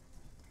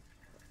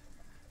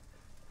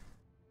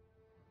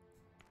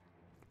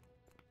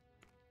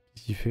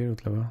 Qu'est-ce qu'il fait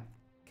l'autre là-bas?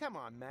 Come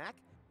on, Mac.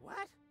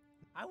 What?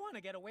 I want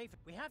to get away from.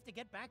 We have to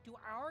get back to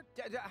our.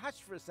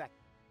 Hush for a sec.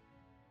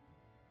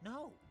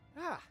 No.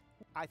 Ah,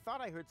 I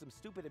thought I heard some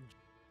stupid.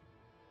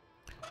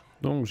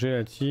 Donc j'ai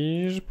la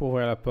tige pour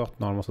ouvrir la porte,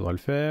 normalement ça devrait le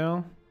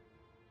faire.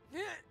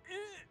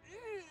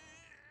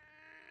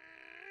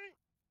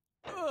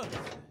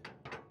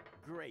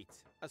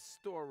 Great. A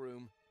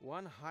storeroom.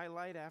 One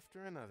highlight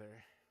after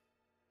another.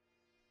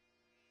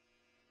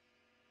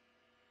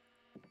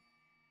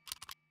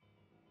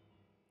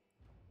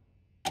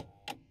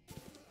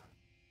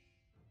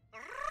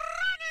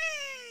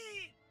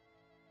 Ronnie!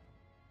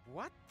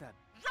 What the?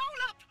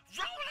 Roll up!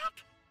 Roll up!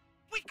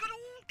 We've got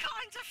all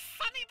kinds of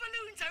funny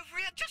balloons over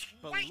here just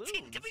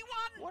waiting to be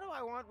won! What do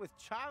I want with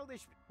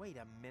childish... Wait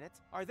a minute.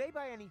 Are they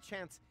by any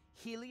chance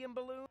helium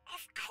balloons?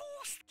 Of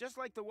course! Just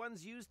like the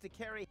ones used to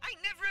carry... I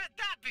never heard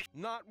that before!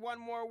 Not one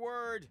more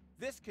word.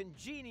 This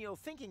congenial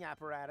thinking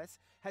apparatus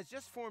has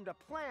just formed a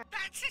plan...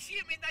 That's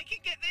assuming they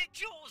can get their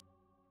jaws...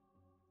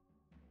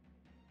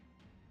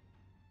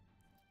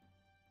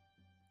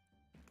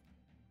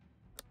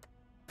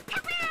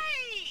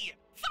 Hooray!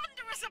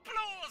 Thunderous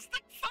applause!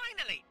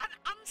 Finally, an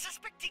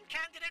unsuspecting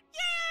candidate.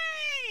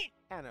 Yay!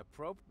 And a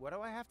probe, what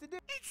do I have to do?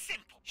 It's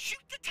simple.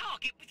 Shoot the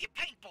target with your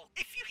paintball.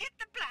 If you hit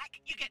the black,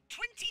 you get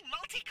 20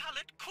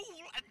 multicolored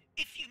cool, and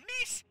if you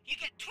miss, you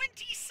get 20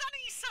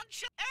 sunny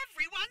sunshine.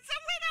 Everyone's a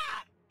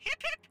winner!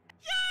 Hip hip!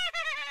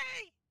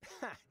 Yay!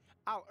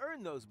 I'll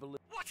earn those balloons.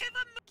 Whatever.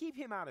 Keep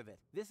him out of it.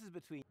 This is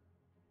between...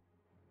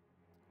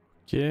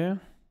 Ok.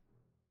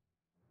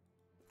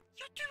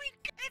 You're doing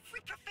good.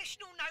 Every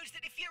professional knows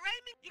that if you're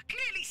aiming, you're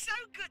clearly so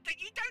good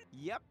that you don't...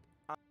 Yep.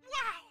 Wow!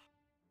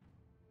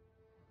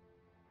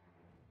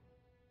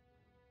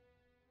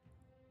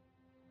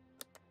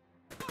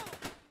 Oh,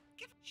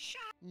 give a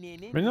shot. Mais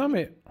non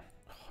mais...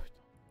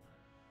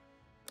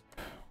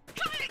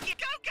 Try again.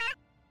 Go, go!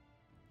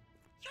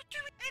 You're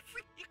doing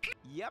every...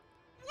 Yep.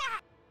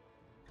 Wow!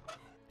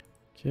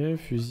 Ok,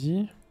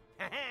 fusil.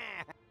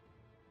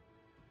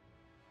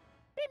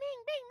 Bing,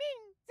 bing, bing,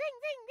 bing. Zing,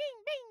 zing, bing,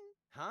 bing.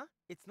 Huh?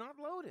 It's not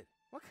loaded.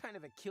 What kind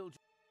of a kill...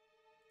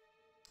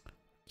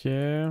 Ok.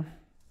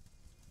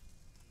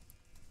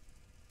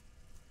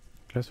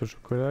 Glace au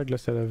chocolat,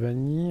 glace à la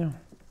vanille.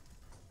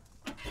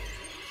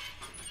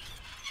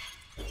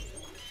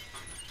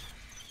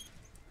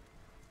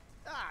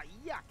 Ah,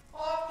 yuck.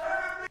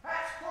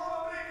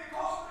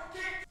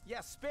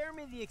 Yeah, spare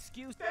me the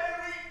excuse.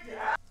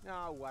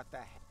 Oh, what the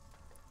heck.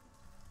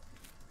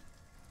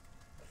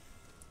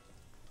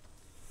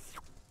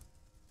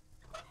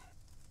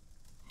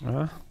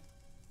 Ah.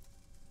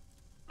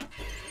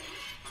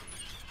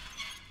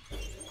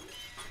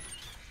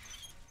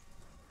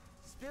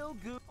 Still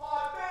good.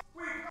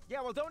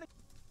 Yeah, well, don't...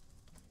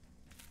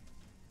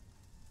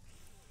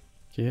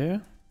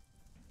 Ok.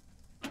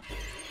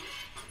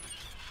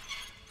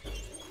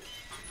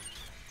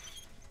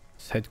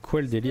 Ça va être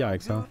quoi le délire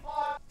avec ça?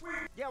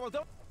 Yeah, well,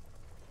 don't...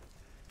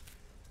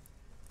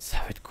 Ça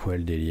va être quoi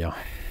le délire?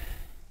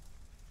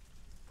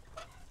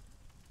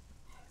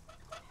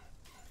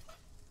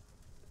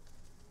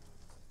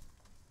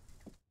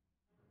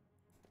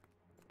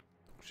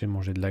 J'ai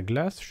mangé de la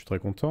glace, je suis très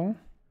content.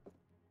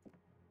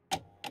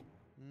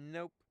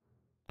 Nope.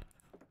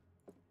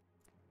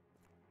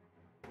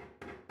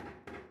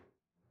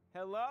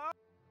 Hello?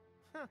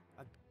 Huh.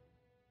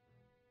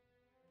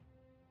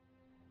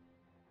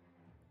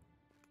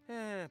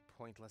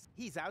 Pointless.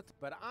 He's out,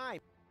 but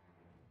I'm...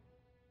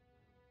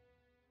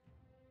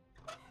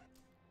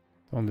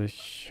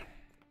 Attendez.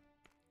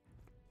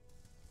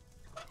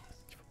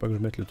 Il faut pas que je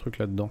mette le truc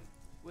là-dedans.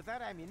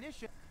 Without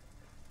ammunition...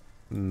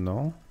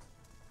 Non.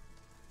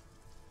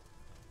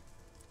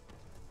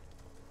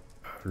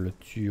 Le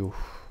tuyau.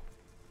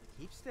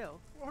 Keep still.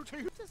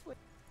 Just wait.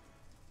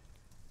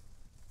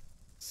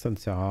 Ça ne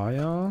sert à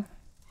rien.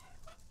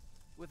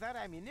 Without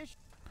ammunition...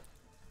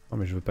 Non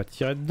mais je veux pas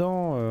tirer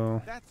dedans.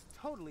 That's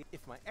totally...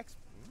 If my ex...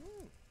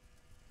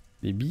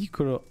 Les billes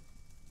color...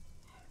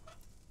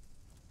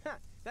 Huh,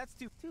 that's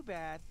too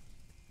bad.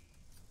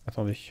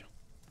 Attendez.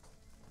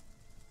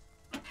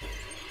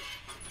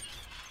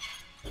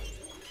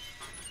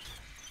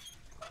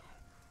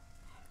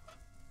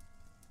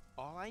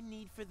 All I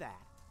need for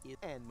that is...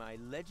 And my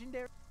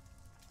legendary...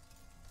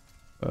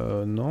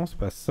 Non, c'est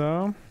pas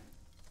ça.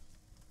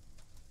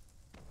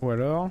 Ou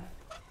alors...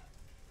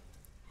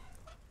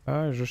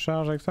 Ah, je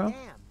charge avec ça?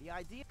 Damn, the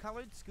idea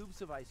colored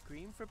scoops of ice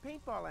cream for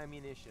paintball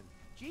ammunition.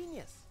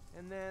 Genius.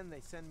 And then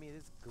they send me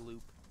this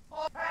gloop.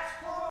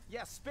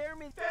 Yeah, spare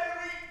me.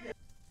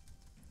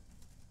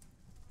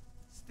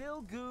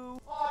 Still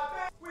goo.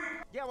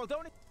 Yeah, well,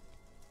 don't...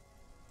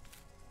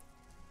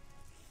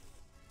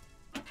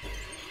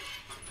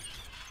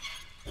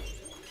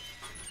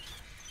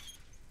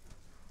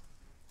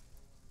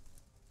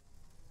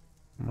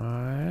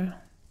 Ouais.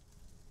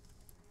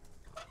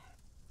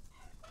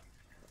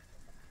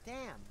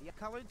 Damn, the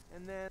colored,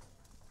 and then...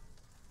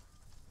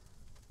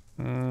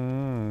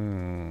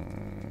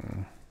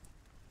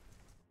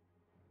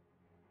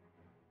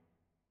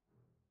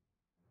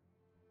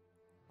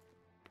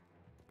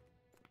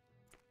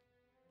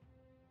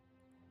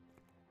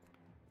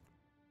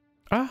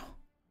 Ah!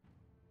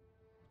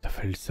 Il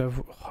fallait le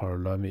savoir. Oh là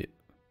là, mais...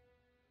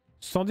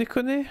 Sans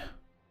déconner!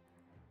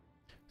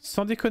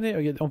 Sans déconner,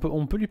 regarde,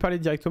 on peut lui parler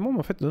directement, mais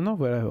en fait, non, non,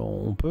 voilà,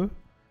 on peut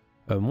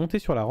monter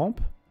sur la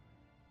rampe.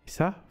 Et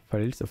ça,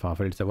 fallait le savoir,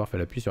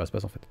 fallait appuyer sur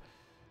espace en fait.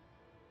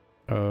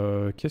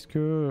 Qu'est-ce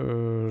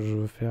que je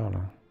veux faire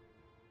là?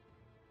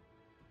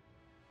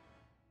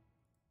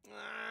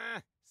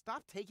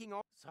 Stop taking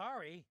all.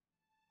 Sorry.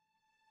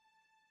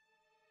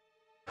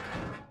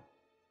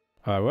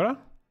 Ah voilà.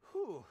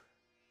 Whew.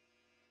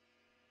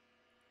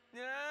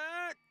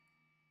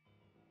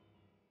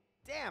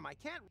 Damn, I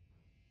can't.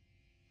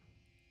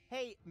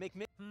 Hey,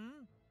 McMill.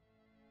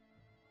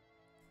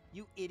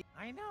 You idiot.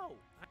 I know.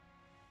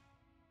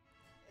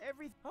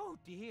 Every. Oh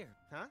dear.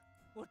 Huh?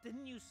 Well,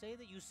 didn't you say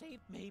that you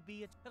saved?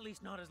 Maybe it's at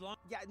least not as long.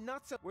 Yeah,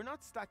 not so. We're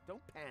not stuck.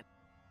 Don't panic.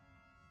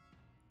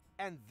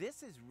 And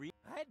this is real.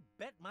 I'd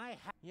bet my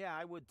hat. Yeah,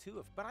 I would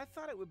too. But I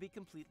thought it would be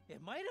complete.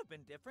 It might have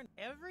been different.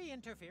 Every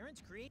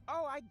interference create.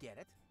 Oh, I get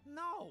it.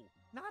 No,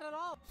 not at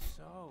all.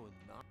 So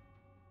not.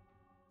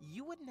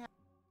 You wouldn't have.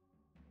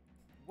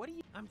 What do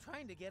you? I'm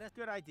trying to get us.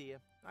 Good idea.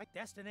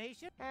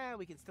 Destination?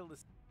 We can still.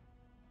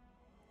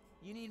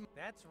 You need.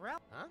 That's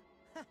rel. Huh?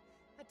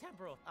 A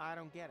temporal. I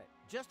don't get it.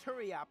 Just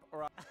hurry up,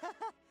 or.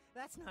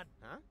 That's not.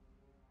 Huh?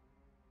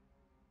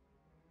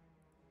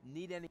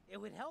 Need any? It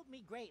would help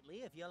me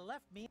greatly if you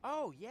left me.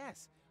 Oh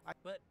yes.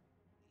 But.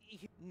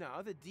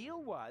 No, the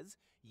deal was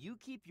you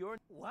keep your.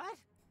 What?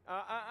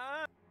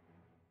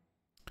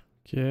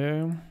 Ok.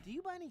 Do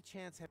you by any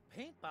chance have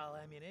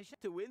Paintball ammunition?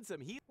 to win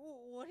some heal?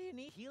 What do you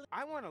need? Heal?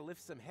 I want to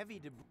lift some heavy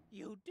debris.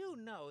 You do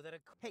know that a.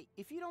 Hey,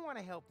 if you don't want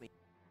to help me.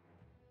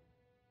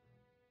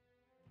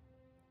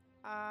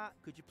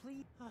 Could you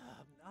please?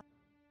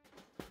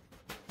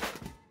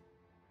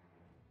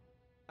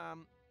 I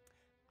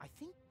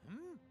think.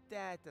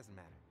 That doesn't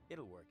matter.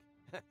 It'll work.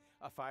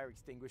 A fire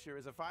extinguisher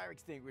is a fire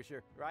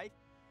extinguisher, right?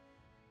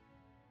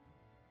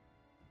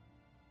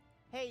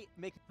 Hey,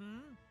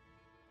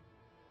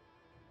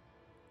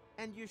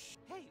 And you're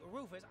Hey,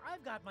 Rufus,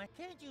 I've got my.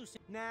 Can't you see?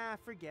 Nah,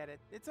 forget it.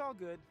 It's all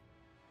good.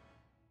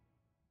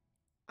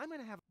 I'm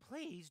gonna have.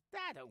 Please,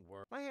 That'll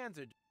work. My hands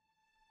are.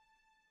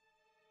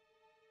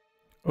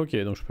 Ok,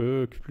 donc je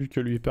peux plus que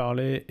lui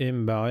parler et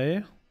me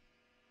barrer.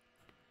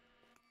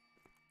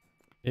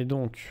 Et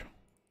donc,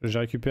 j'ai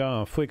récupéré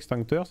un faux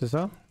extincteur, c'est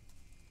ça?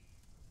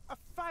 A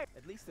fire.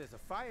 At least there's a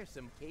fire.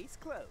 Some case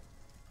closed.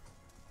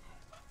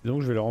 Et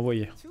donc je vais le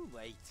renvoyer. Too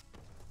late.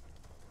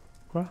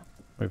 Quoi?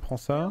 Oui, prends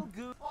ça.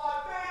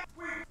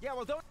 Yeah,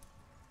 well, don't.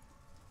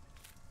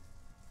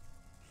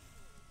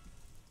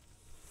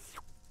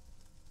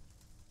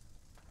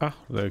 Ah,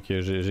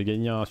 ok, j'ai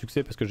gagné un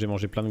succès parce que j'ai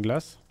mangé plein de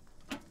glace.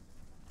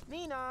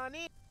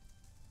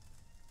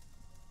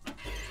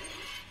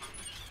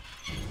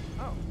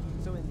 Oh,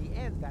 so in the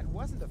end, that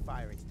wasn't a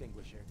fire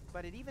extinguisher,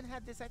 but it even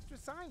had this extra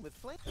sign with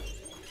flame.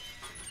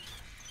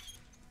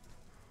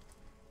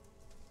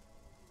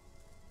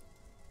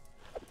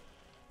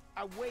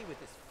 Away with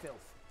this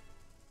filth.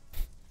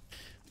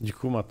 Du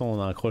coup, maintenant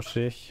on a un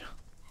crochet.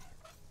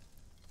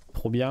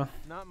 Trop bien.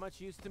 Not much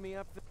use to me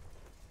up there.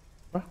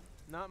 Quoi?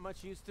 Not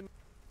much use to me.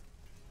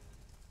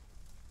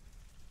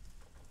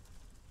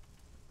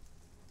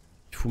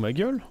 Il fout ma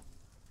gueule?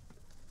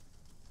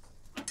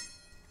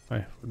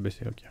 Ouais, faut le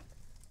baisser, ok.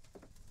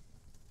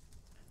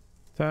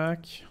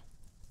 Tac.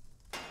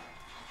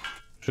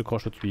 Je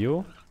croche au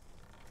tuyau.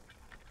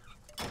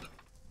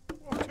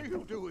 What are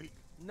you doing?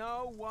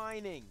 No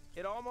whining.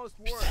 It almost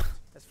worked.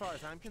 As far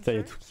as I'm Putain, y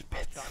a concerned, tout qui I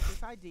pète. chalk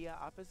this idea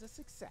up as a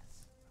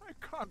success. I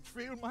can't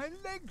feel my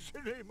legs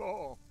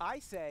anymore. I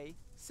say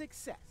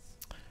success.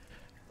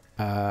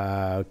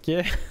 Ah,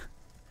 ok.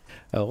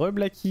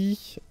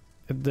 Re-Blacky.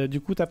 Du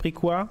coup, t'as pris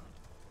quoi?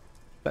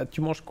 Bah, tu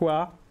manges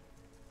quoi?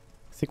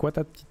 C'est quoi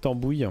ta petite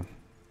tambouille?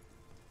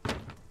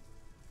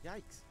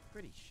 Yikes,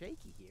 pretty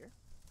shaky here.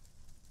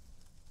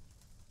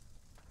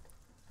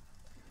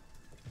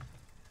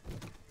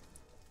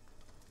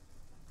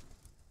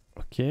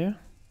 Ok.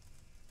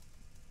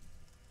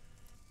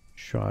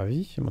 Je suis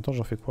ravi. Et maintenant,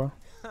 j'en fais quoi?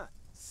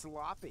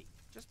 Sloppy.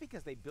 Just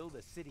because they build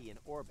a city in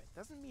orbit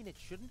doesn't mean it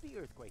shouldn't be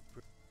earthquake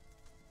proof.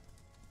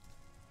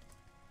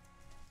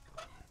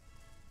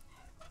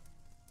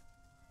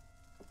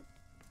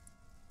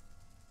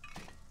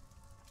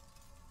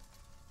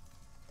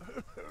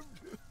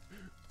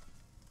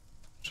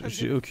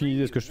 J'ai aucune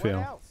idée de ce que je fais.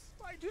 Hein.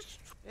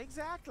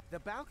 Exactly. The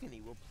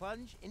balcony will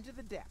plunge into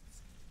the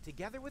depths,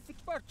 together with the.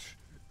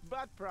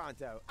 But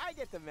pronto, I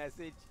get the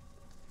message.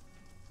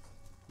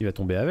 Il va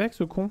tomber avec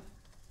ce con.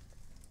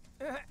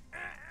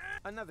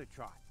 Another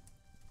try.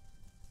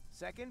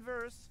 Second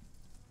verse.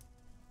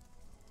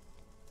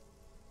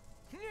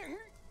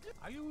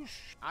 Are you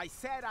I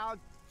said I'll.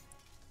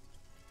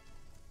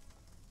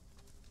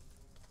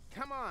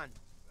 Come on.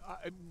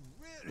 I'm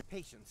really...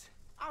 Patience.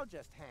 I'll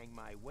just hang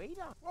my weight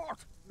on.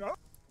 What? No?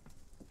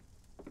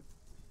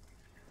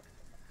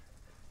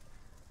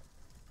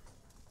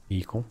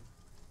 Il est con.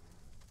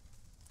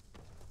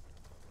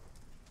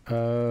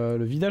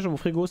 Le vidage de mon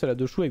frigo, salade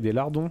de chou avec des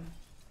lardons.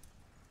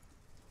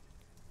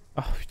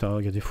 Ah putain,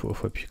 regardez, faut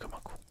appuyer comme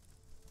un con.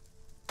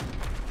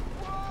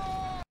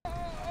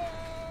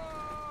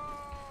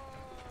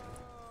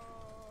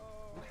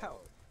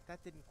 Well,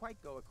 that didn't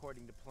quite go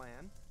according to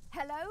plan.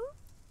 Hello?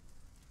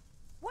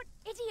 What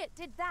idiot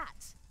did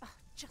that? Oh,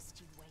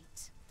 just you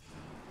wait.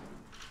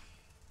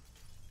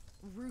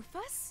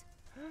 Rufus?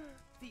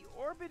 The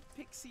orbit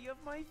pixie of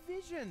my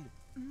vision.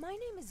 My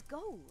name is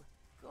Goal.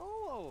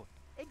 Goal.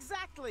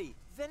 Exactly.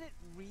 Then it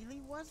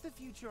really was the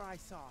future I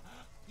saw.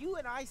 You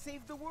and I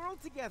saved the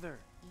world together.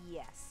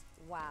 Yes.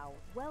 Wow.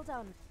 Well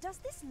done. Does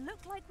this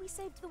look like we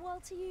saved the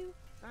world to you?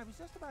 I was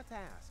just about to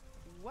ask,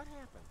 what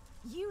happened?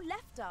 You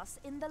left us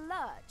in the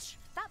lurch.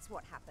 That's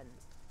what happened.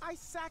 I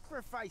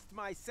sacrificed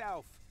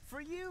myself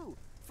for you,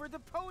 for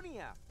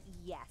Deponia.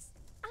 Yes.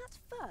 At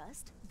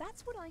first,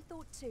 that's what I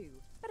thought too.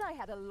 But I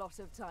had a lot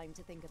of time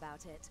to think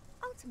about it.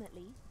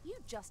 Ultimately, you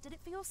just did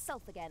it for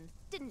yourself again,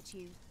 didn't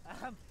you?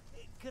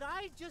 Could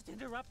I just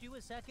interrupt you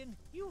a second?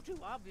 You two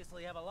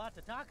obviously have a lot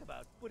to talk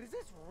about, but is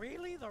this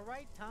really the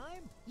right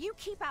time? You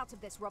keep out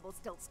of this,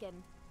 Rubblestiltskin.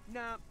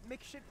 Nah,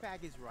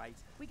 McShitbag is right.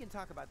 We can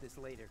talk about this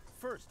later.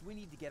 First, we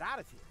need to get out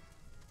of here.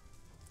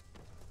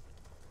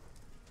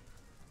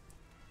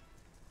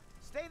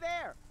 Stay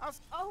there!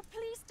 Oh,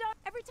 please don't!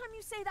 Every time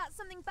you say that,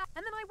 something bad,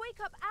 and then I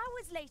wake up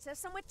hours later,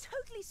 somewhere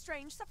totally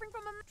strange, suffering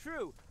from a...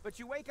 True, but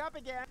you wake up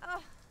again.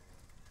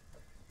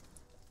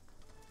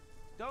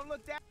 Don't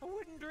look down. I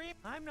wouldn't dream.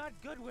 I'm not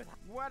good with...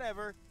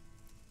 Whatever.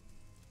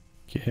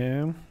 Ok.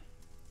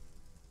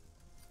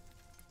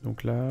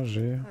 Donc là,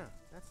 j'ai... Huh,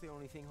 that's the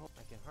only thing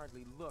I can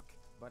hardly look,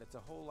 but it's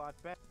a whole lot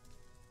better.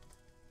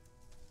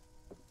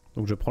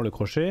 Donc je prends le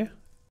crochet.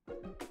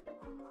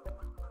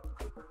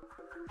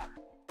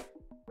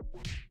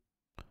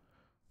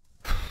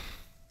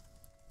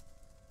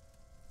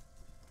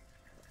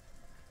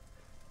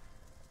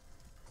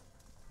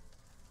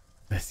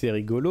 C'est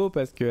rigolo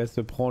parce qu'elle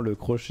se prend le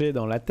crochet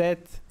dans la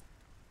tête.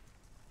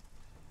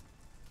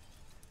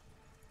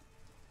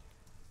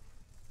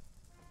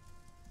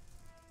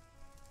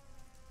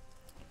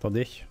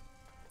 Attendez.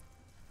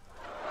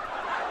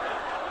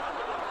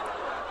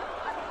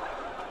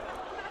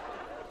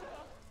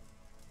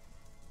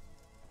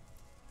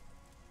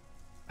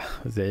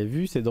 Vous avez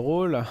vu, c'est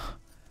drôle.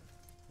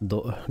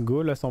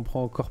 Gaulle, elle s'en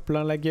prend encore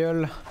plein la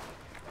gueule.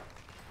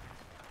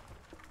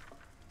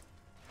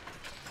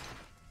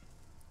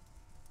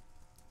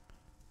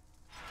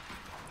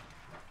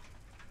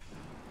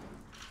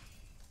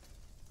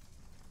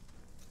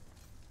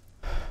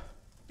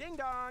 Ding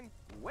dong!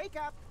 Wake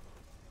up!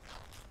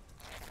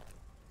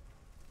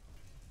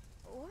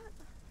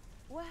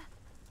 What?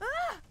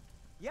 Ah!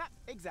 Yeah,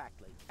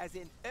 exactly. As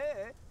in,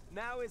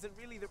 now isn't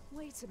really the...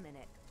 Wait a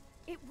minute.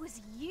 It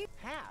was you.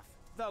 Half.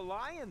 The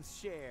lion's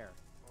share.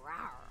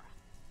 Rawr.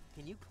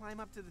 Can you climb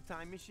up to the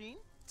time machine?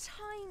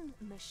 Time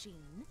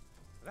machine?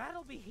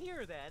 That'll be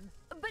here then.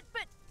 But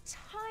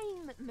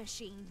time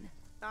machine.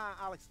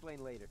 I'll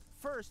explain later.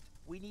 First,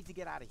 we need to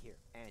get out of here.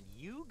 And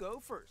you go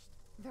first.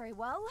 Very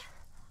well.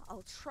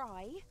 I'll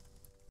try.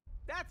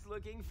 That's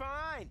looking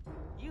fine.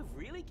 You've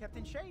really kept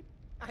in shape.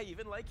 I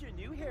even like your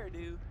new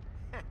hairdo.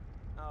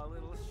 A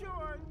little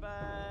short,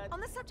 but... On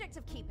the subject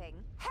of keeping,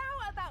 how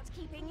about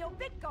keeping your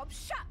big gob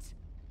shut?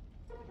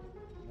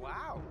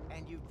 Wow,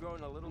 and you've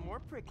grown a little more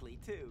prickly,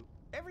 too.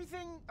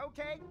 Everything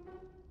okay?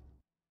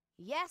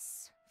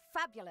 Yes,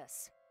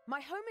 fabulous.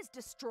 My home is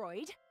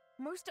destroyed.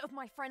 Most of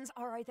my friends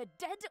are either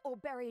dead or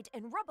buried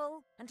in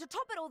rubble. And to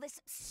top it all, this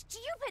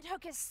stupid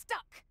hook is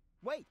stuck.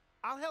 Wait,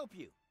 I'll help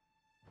you.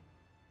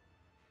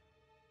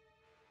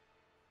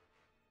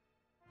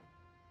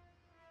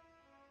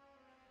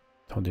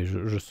 Attendez,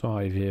 je sens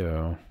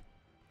arriver...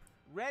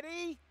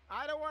 Ready?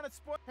 I don't want to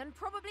spoil... Then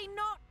probably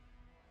not.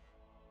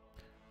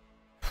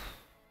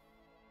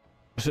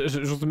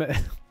 J'ose même...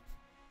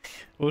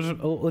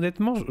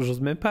 Honnêtement,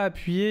 j'ose même pas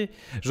appuyer.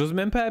 J'ose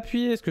même pas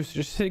appuyer parce que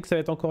je sais que ça va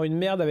être encore une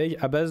merde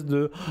avec à base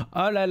de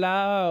oh là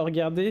là,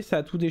 regardez, ça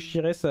a tout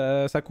déchiré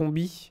sa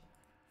combi.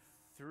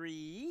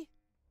 3.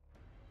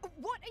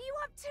 What are you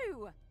up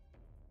to?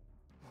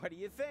 What do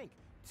you think?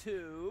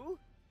 2.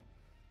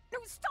 No,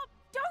 stop!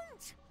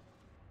 Don't!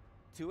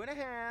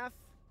 2.5.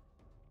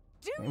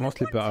 Do Non,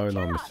 c'est pas... Ah,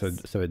 non, mais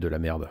ça va être de la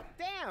merde.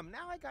 Damn,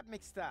 now I got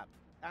mixed up.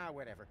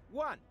 Whatever.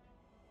 1.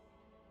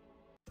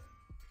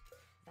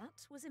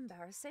 That was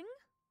embarrassing.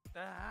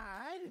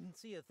 I didn't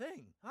see a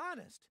thing,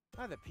 honest.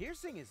 The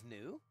piercing is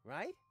new,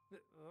 right?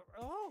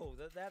 Oh,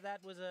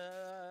 that was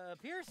a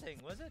piercing,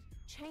 was it?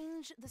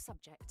 Change the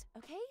subject,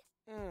 okay?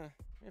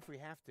 If we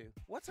have to.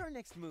 What's our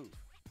next move?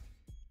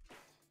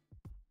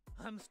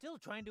 I'm still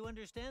trying to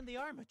understand the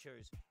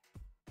armatures.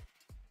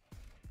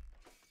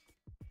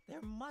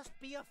 There must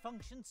be a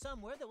function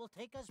somewhere that will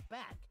take us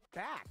back.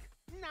 Back?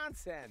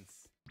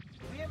 Nonsense!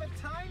 We have a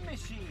time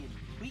machine!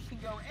 We can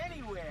go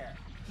anywhere!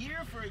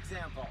 Here, for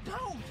example.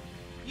 Don't!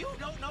 You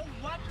don't know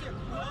what you're...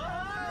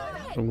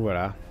 Donc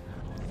voilà.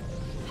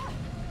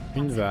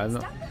 Une vanne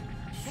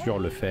sur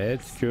le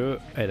fait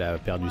qu'elle a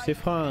perdu ses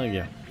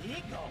fringues.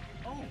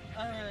 Oh,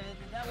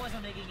 that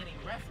wasn't making any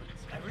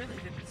reference. I really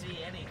didn't see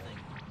anything.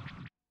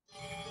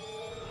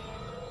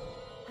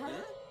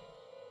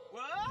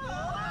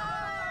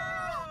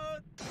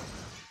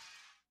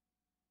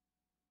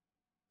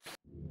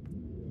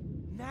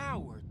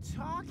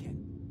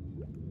 talking?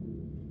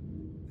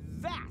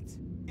 That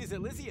is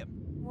Elysium.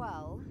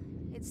 Well,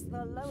 it's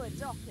the lower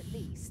dock at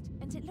least,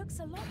 and it looks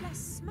a lot less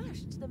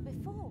smashed than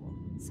before.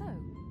 So,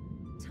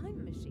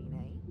 time machine,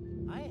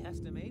 eh? I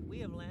estimate we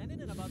have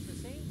landed in about the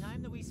same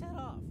time that we set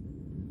off.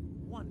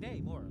 1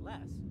 day, more or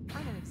less.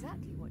 I know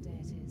exactly what day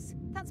it is.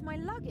 That's my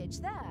luggage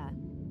there.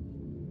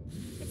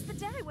 It's the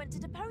day I went to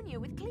Deponia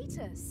with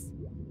Cletus.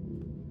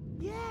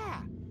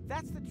 Yeah,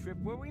 that's the trip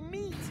where we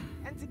meet,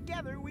 and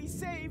together we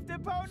save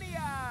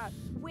Deponia!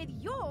 With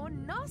your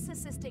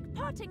narcissistic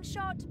parting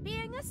shot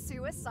being a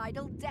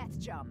suicidal death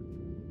jump.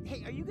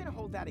 Hey, are you gonna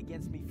hold that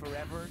against me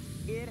forever?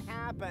 It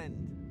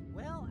happened.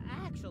 Well,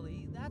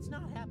 actually, that's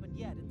not happened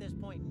yet at this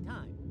point in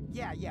time.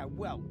 Yeah,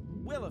 well,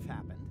 will have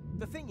happened.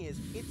 The thing is,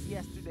 it's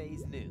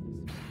yesterday's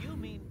news. You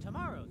mean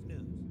tomorrow's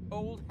news?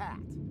 Old hat.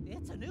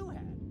 It's a new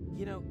hat.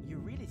 You know, you're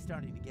really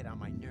starting to get on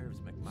my nerves,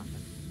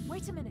 McMuffin.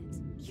 Wait a minute.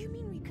 You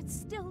mean we could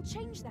still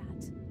change that?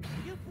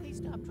 Will you please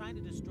stop trying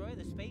to destroy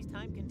the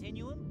space-time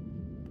continuum?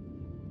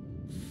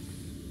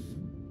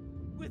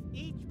 With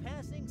each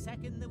passing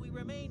second that we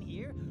remain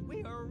here,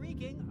 we are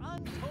wreaking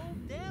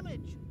untold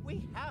damage.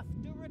 We have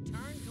to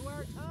return to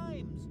our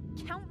times.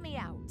 Count me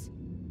out.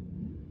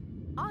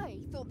 I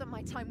thought that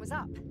my time was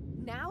up.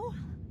 Now,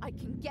 I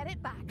can get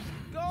it back.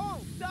 Go!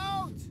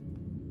 Don't!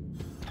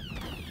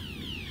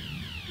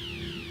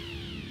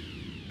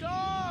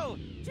 Go!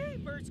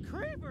 Jeepers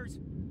creepers!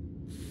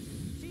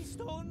 She's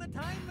stolen the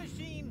time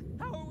machine!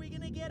 How are we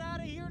gonna get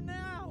out of here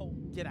now?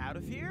 Get out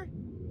of here?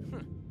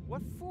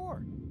 What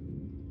for?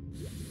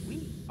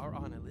 We are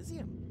on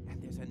Elysium,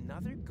 and there's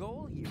another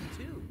goal here,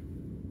 too.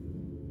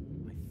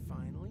 I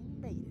finally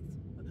made it.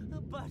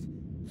 But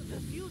the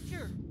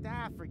future!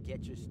 Ah,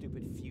 forget your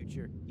stupid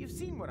future. You've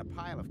seen what a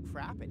pile of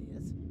crap it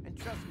is. And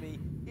trust me,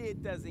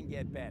 it doesn't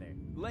get better.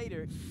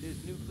 Later,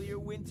 there's nuclear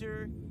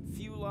winter,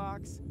 fuel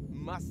locks,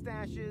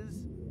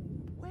 mustaches.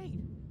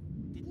 Wait,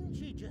 didn't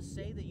she just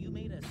say that you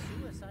made a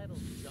suicidal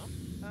jump?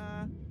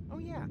 Oh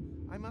yeah,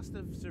 I must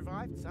have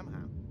survived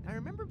somehow. I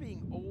remember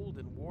being old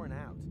and worn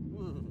out.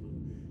 Ooh,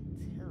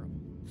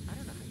 terrible. I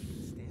don't know how you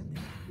can stand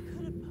it.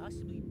 Could it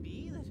possibly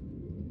be that...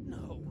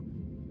 No.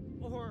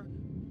 Or...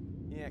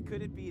 Yeah,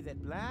 could it be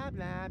that blah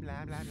blah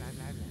blah blah blah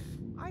blah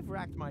blah? I've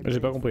racked my J'ai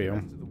pas brains for compris, the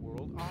hein. rest of the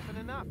world often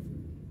enough.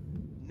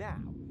 Now,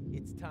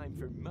 it's time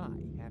for my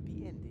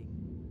happy ending.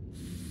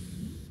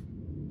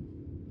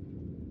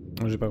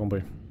 J'ai pas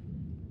compris.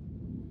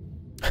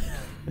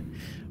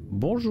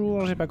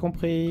 Bonjour, j'ai pas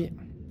compris.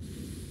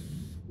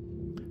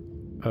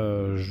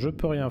 Je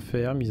peux rien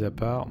faire, mis à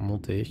part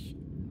monter.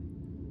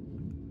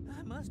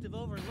 I must have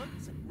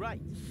overlooked some...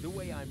 Right, the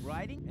way I'm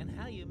writing. And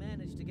how you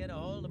managed to get a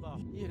hold of a...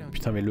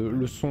 Putain, mais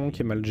le son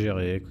qui est mal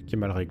géré, qui est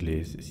mal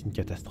réglé, c'est une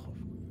catastrophe.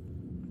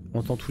 On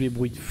entend tous les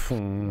bruits de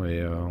fond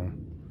et on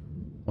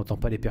entend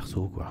pas les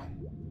persos, quoi.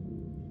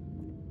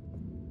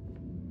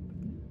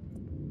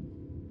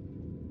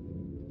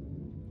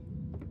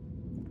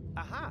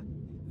 Aha!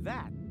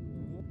 That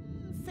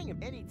thing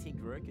of any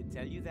tinkerer could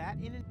tell you that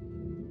in an...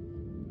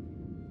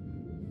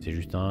 C'est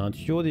juste un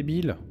tuyau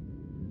débile.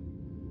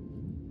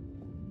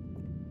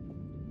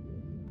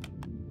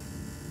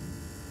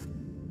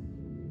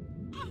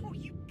 Oh,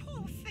 you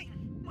poor thing.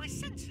 My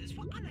sensors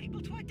were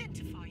unable to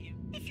identify you.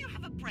 If you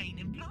have a brain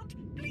implant,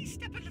 please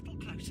step a little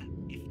closer.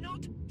 If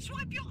not,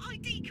 swipe your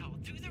ID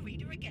card through the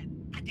reader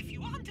again. And if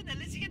you aren't an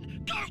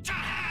Elysian, go to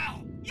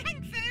hell!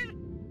 Yankville!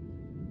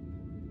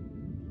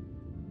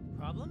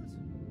 Problems?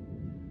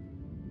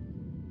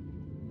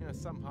 You know,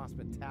 some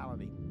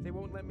hospitality. They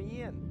won't let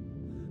me in.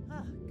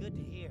 Ah, good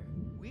to hear.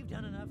 We've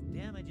done enough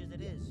damage as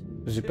it is.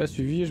 J'ai pas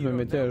suivi, je me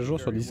mettais à jour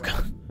sur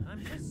Discord.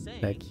 I'm just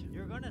saying, Tac.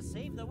 you're gonna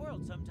save the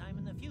world sometime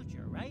in the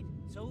future, right?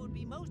 So it would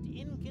be most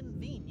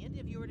inconvenient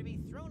if you were to be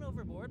thrown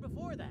overboard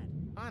before that.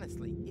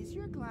 Honestly, is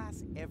your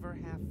glass ever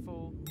half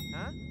full?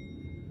 Huh?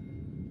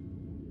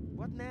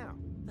 What now?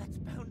 That's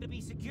bound to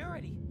be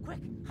security.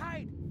 Quick,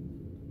 hide!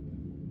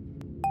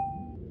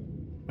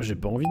 J'ai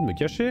pas envie de me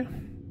cacher.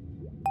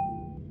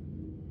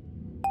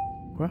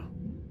 Quoi?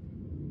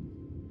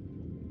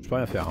 Je peux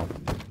rien faire, hein.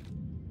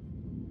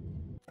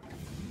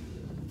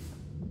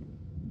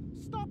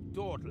 Stop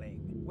dawdling.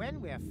 When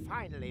we're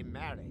finally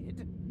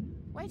married...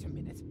 Wait a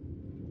minute.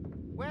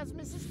 Where's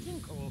Mrs.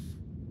 Kinkle?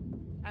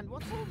 And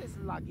what's all this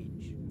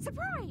luggage?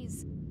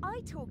 Surprise!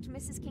 I talked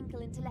Mrs.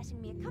 Kinkle into letting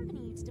me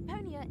accompany you to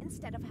Deponia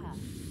instead of her.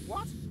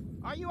 What?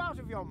 Are you out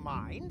of your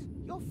mind?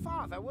 Your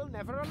father will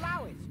never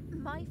allow it.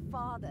 My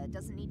father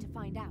doesn't need to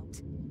find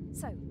out.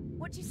 So,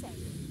 what do you say?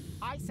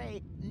 I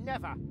say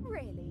never.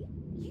 Really?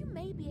 You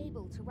may be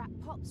able to wrap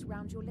Pops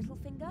round your little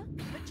finger,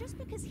 but just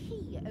because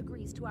he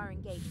agrees to our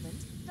engagement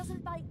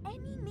doesn't by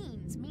any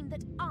means mean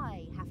that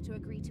I have to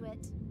agree to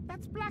it.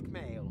 That's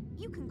blackmail.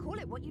 You can call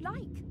it what you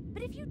like,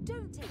 but if you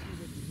don't take me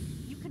with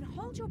you, you can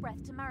hold your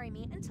breath to marry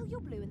me until you're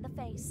blue in the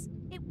face.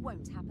 It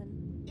won't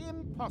happen.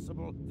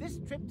 Impossible. This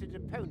trip to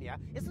Deponia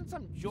isn't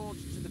some jaunt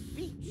to the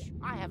beach.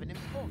 I have an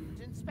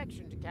important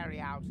inspection to carry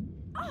out.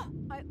 Ah,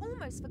 I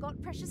almost forgot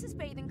Precious's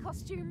bathing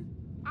costume.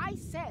 I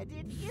said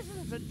it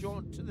isn't a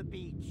jaunt to the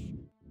beach.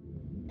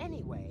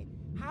 Anyway,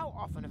 How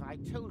often have I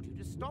told you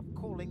to stop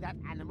calling that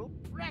animal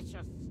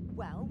precious?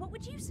 Well, what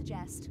would you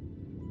suggest?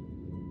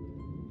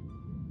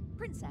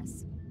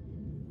 Princess.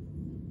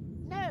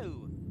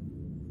 No.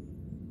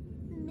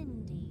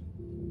 Mindy.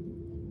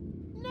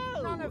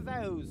 No! None of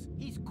those.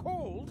 He's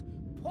called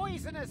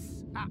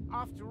poisonous.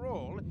 After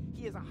all,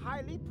 he is a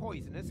highly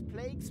poisonous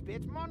plague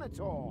spit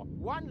monitor.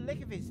 One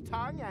lick of his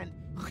tongue and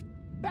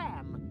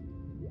bam!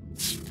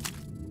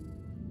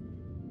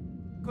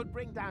 Could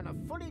bring down a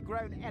fully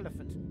grown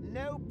elephant,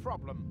 no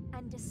problem.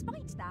 And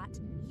despite that,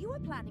 you are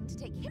planning to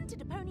take him to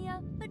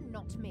Deponia, but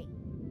not me.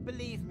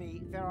 Believe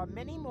me, there are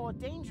many more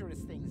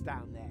dangerous things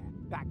down there.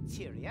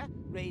 Bacteria,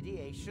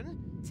 radiation,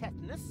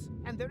 tetanus,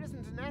 and there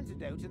isn't an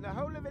antidote in the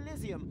whole of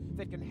Elysium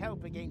that can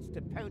help against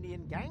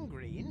Deponian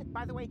gangrene.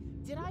 By the way,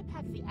 did I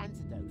pack the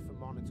antidote for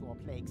Monitor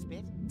Plague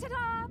Spit?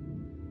 Ta-da!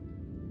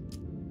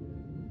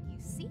 You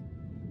see,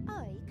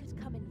 I could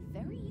come in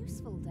very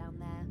useful down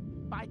there.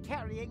 By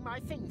carrying my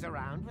things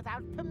around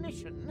without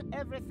permission,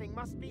 everything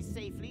must be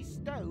safely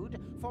stowed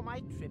for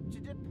my trip to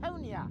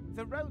Deponia.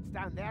 The roads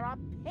down there are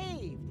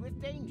paved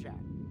with danger.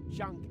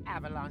 Junk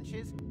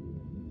avalanches.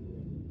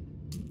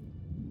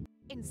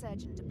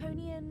 Insurgent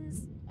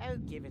Deponians. Oh,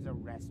 give it a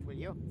rest, will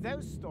you?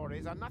 Those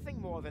stories are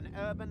nothing more than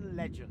urban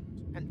legend,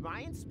 and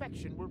my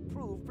inspection will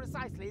prove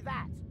precisely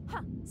that.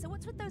 Huh, so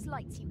what's with those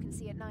lights you can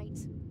see at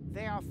night?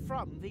 They are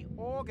from the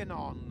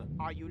Organon.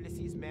 Are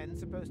Ulysses' men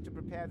supposed to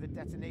prepare the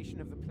detonation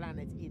of the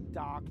planet in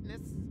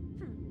darkness?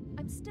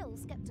 I'm still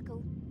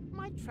skeptical.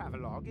 My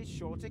travelogue is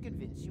sure to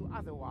convince you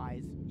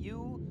otherwise.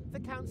 You, the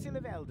Council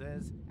of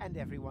Elders, and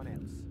everyone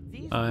else.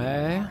 These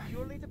are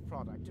purely the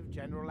product of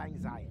general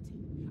anxiety.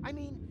 I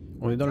mean,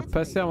 on est dans le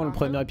passé avant le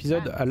premier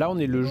épisode. Là, on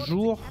est le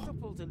jour.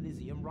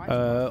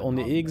 On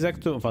est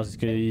exactement. Enfin, c'est ce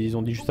qu'ils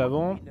ont dit juste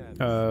avant.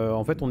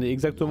 En fait, on est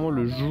exactement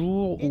le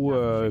jour où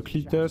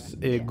Cletus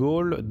et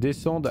Gaul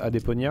descendent à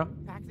Deponia.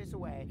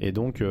 Et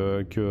donc,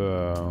 le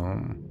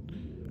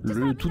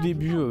tout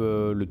début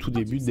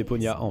de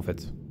Deponia, en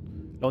fait.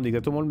 Là, on est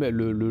exactement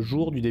le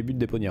jour du début de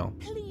Deponia.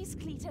 Please,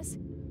 Cletus.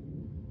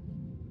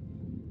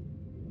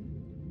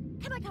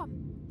 Can I come?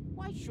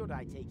 Why should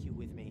I take you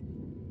with me?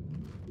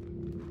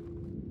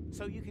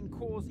 So you can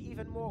cause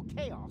even more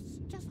chaos.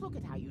 Just look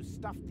at how you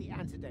stuffed the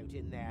antidote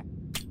in there.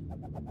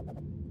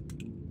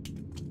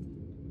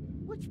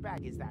 Which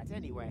bag is that,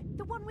 anyway?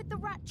 The one with the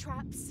rat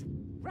traps.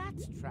 Rat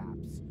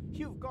traps?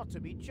 You've got to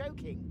be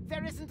joking.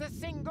 There isn't a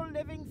single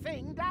living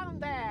thing down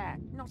there.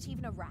 Not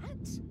even a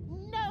rat?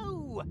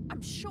 No!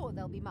 I'm sure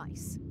there'll be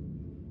mice.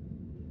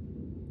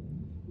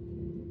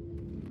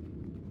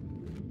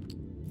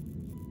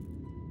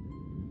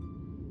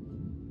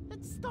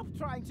 Stop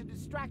trying to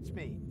distract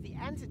me. The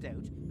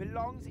antidote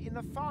belongs in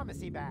the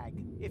pharmacy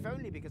bag, if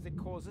only because it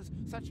causes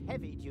such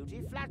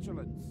heavy-duty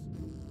flatulence.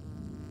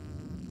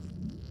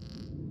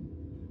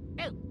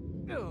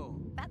 Oh!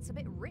 That's a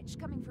bit rich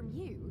coming from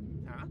you.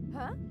 Huh?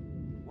 Huh?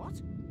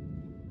 What?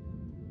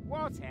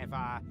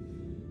 Whatever.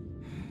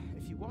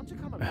 If you want to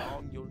come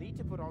along, you'll need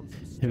to put on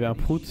some Il y avait un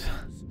prout.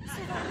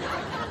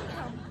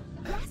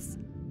 Yes?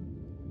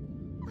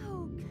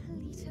 Oh,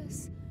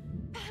 Cletus.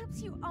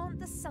 Perhaps you aren't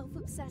the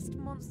self-obsessed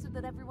monster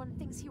that everyone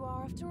thinks you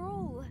are after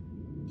all.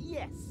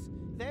 Yes,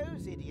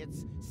 those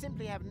idiots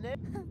simply have no...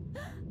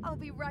 I'll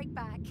be right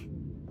back.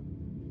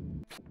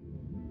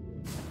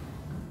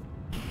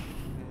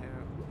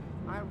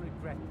 I'll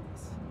regret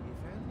this. If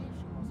only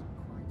she wasn't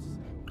quite so...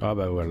 Ah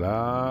bah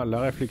voilà,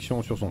 la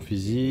réflexion sur son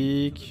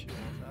physique.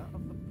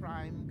 Of the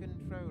prime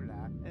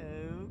controller.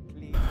 Oh,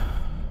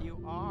 Cletus, you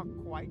are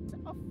quite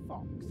a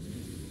fox.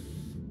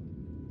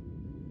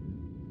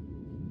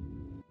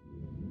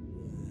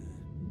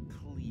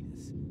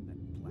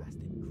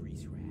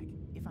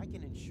 If I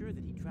can ensure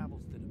that he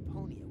travels to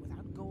Deponia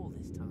without goal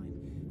this time,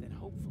 then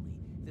hopefully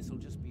this will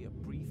just be a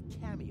brief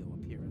cameo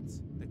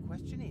appearance. The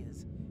question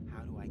is,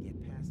 how do I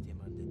get past him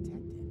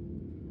undetected?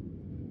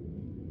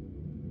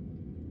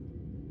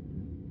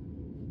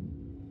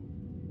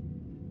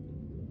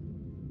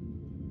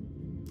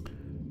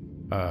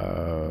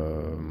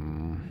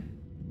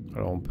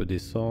 Alors on peut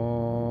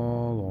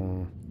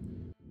descendre.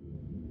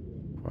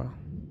 Quoi?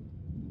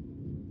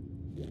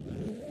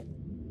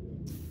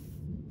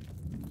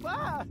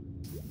 Ah!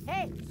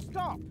 Hey,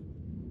 stop!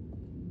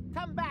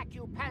 Come back,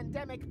 you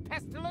pandemic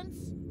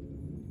pestilence!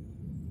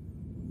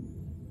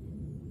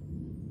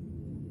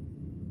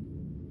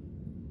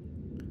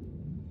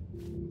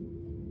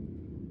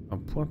 Un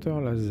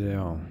pointeur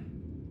laser.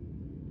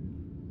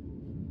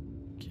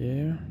 Ok.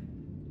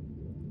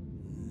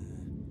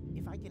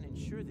 If I can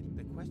ensure that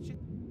the question...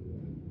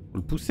 Faut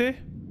le pousser?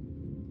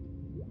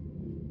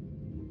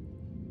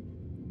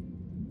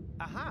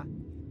 Aha!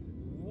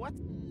 What?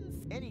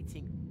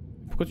 Anything.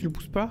 Pourquoi tu le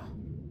pousses pas?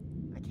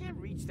 I can't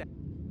reach that.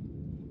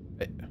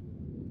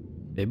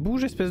 Mais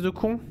bouge, espèce de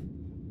con!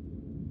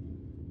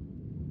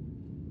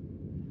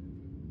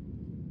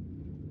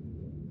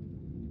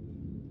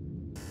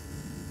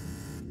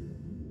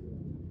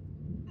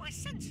 My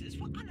sensors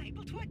were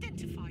unable to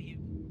identify you.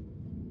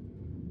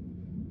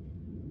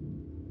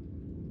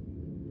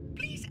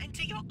 Please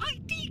enter your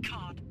ID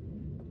card.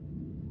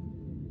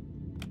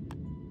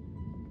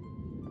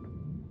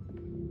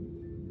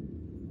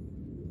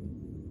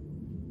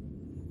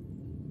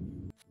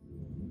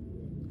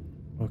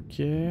 Ok.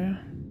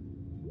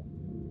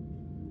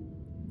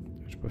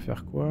 Je peux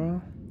faire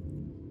quoi?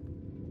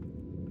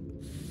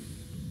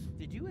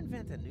 Did you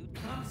invent a new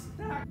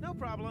No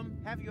problem.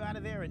 Have you out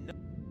of there and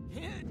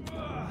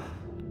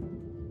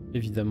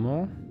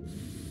Évidemment.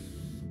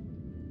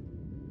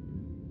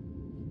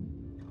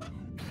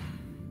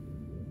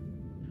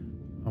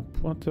 Un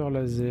pointeur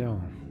laser.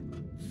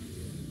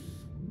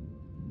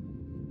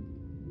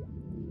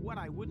 what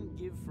I wouldn't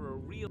give for a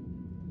real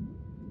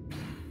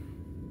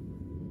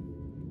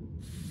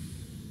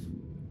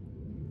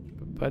Je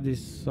peux pas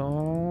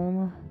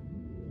descendre.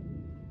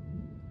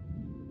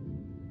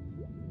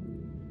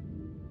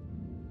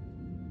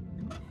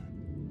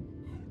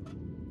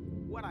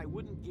 what I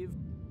wouldn't give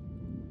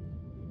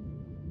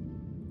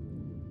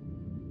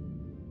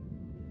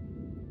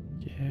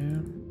Ok.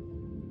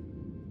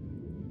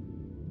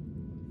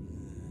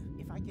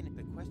 if I can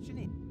the question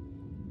is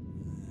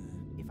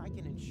if I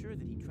can ensure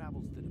that he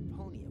travels to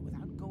Deponia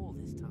without gold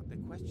this time. The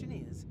question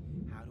is,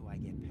 how do I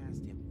get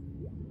past him?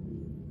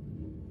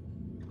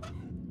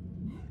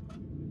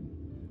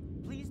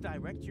 Please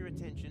direct your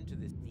attention to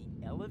the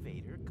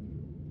elevator.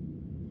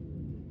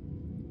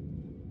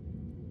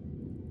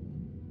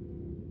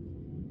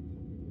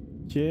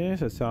 Ok,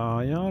 ça sert à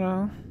rien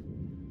là.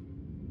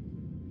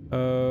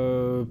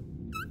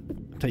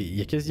 Putain, il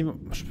y a quasiment...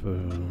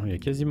 Il y a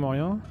quasiment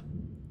rien.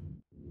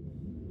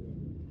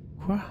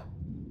 Quoi?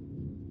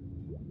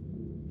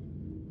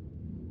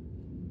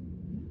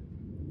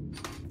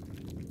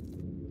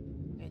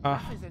 Ah.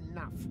 Enough is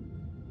enough.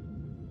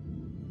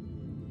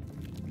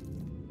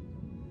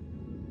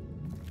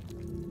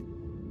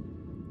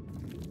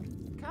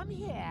 Come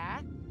here.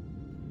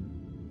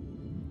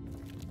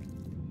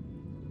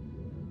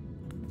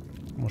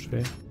 Comment je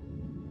fais?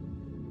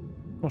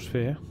 Comment je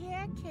fais?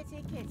 Here,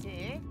 kitty,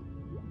 kitty.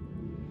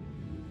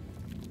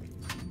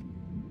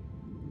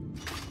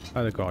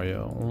 Ah d'accord,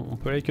 on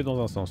peut aller que dans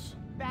un sens.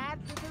 Bad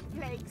little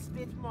plague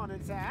spit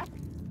monitor.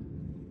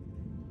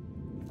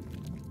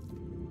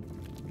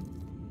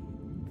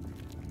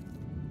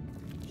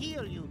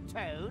 Heal you,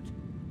 Toad.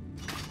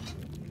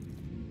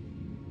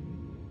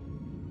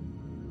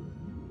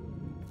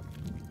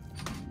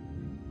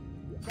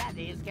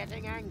 Daddy's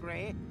getting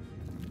angry.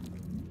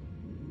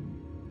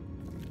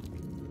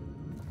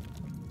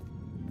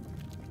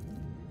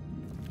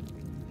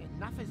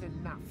 Enough is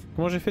enough.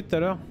 Comment j'ai fait tout à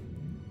l'heure?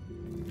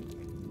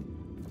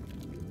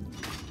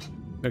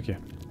 Ok.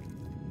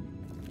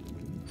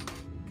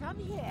 Come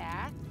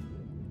here.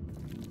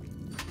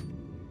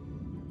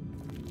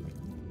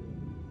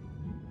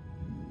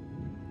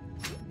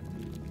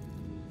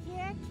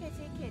 Here,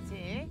 kitty,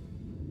 kitty.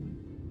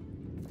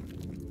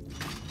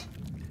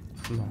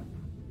 Non.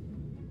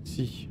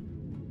 Si.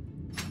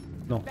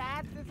 Non.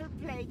 Bad little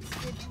plague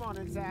spit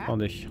monitor.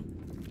 Attendez.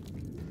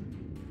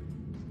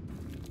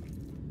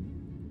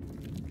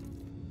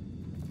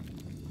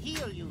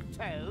 Heal you,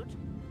 Toad.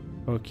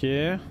 Ok.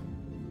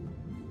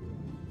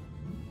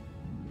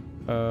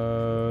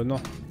 Non.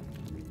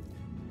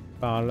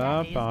 Par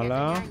là, Daddy's par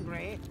là, getting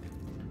angry.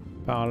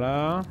 par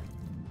là.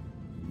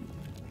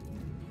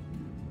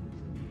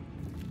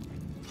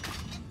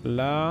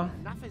 Là.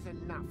 Enough is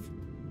enough.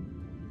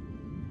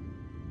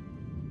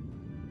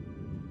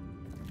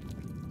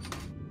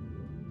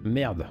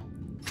 Merde.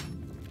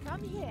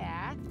 Come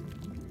here.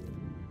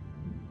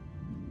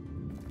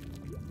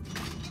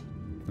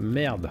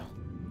 Merde.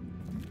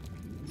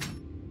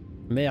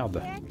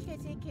 Merde. Here,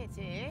 kitty,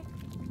 kitty.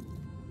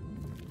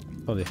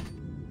 Attendez.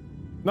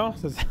 Non,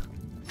 ça c'est...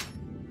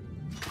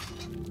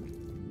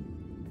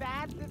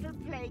 Bad little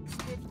plague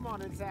spit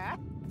monitor.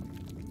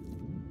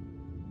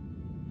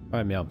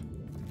 Ouais, merde.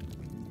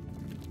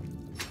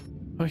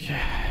 Ok.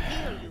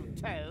 Heal you,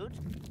 Toad.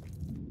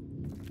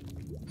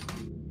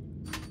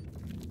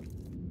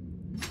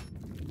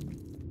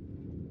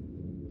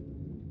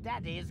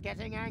 Daddy's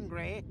getting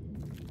angry.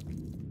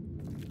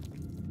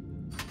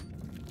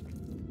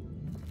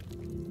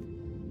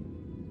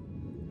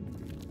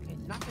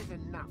 Enough is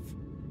enough.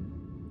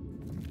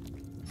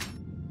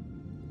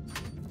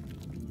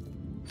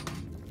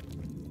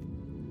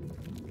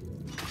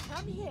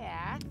 Come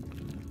here.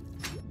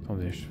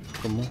 Attendez, je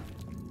fais comment?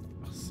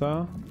 Faire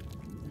ça.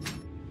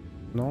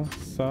 Non,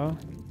 ça.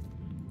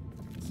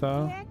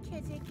 Ça. Here,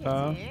 kitty,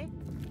 Ah. kitty.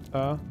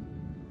 Ça.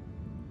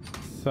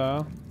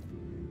 Ça.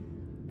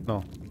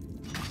 Non.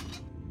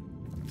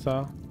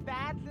 Ça.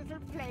 Bad little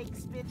plague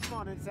spit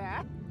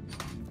monitor.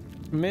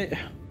 Mais...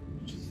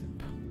 Je sais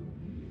pas.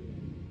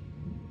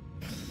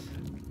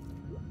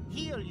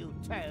 Heal you,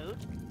 Toad.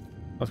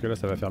 Parce que là,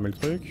 ça va fermer le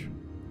truc.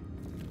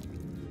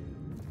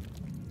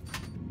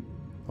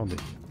 Attendez.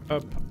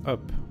 Hop,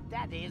 hop.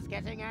 Daddy's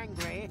getting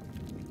angry.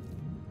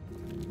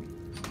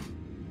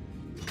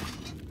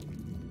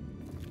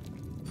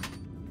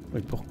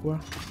 Mais pourquoi?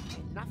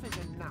 Enough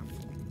is enough.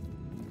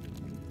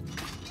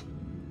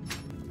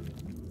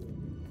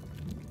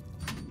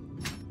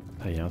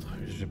 Ah, il y a un truc.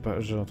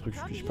 J'ai un truc, je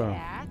Come pige pas.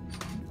 here.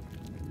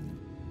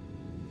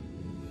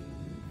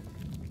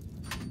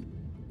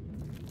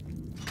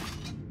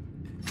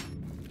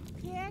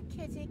 Here,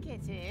 kitty,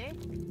 kitty.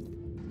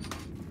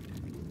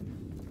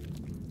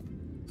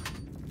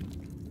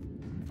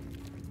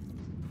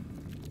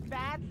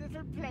 Bad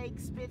little plague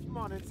spit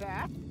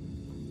monitor.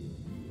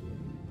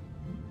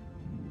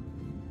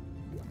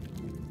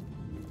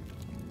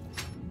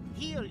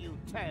 Heal you,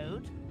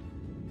 Toad.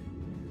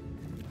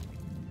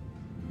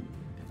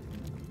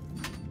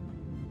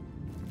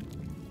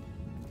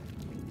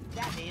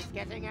 Daddy's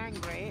getting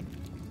angry.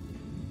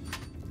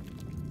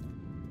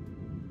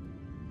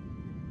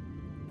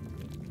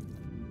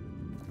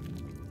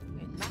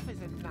 Enough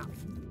is enough.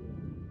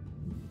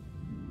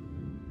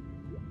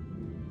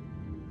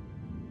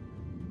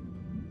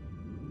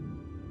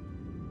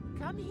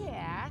 Come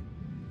here.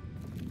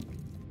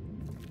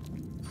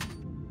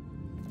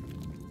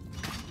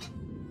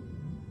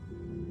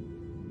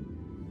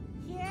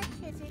 Here,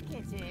 kitty,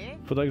 kitty.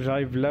 Faudrait que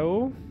j'arrive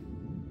là-haut.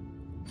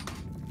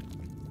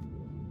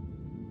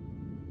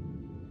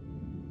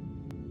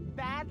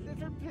 Bad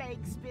little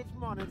plague spit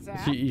monitor.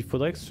 Si, il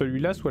faudrait que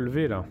celui-là soit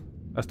levé là,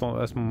 à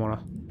ce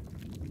moment-là.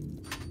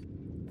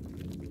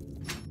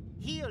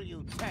 Heal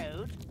you,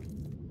 Toad.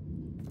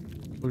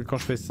 Donc, quand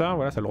je fais ça,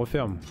 voilà, ça le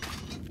referme.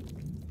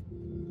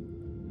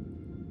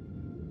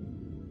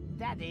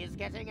 Daddy's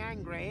getting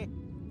angry.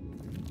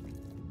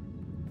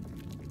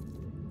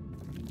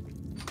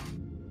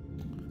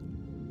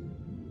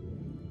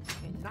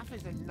 Enough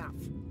is enough.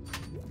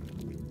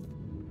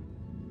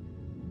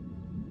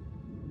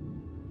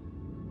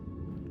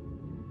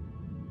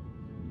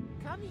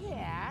 Come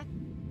here.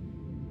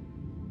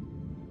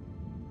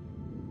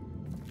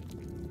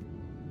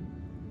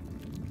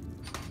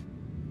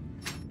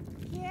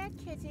 Here,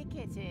 kitty,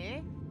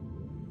 kitty.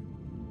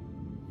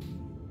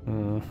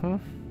 Mhm.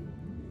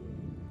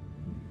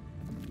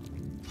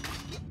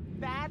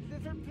 Bad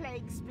little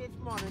plague spit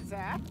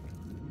monitor.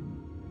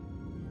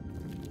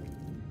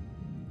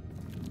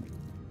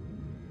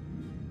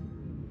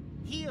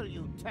 Heal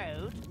you,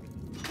 Toad.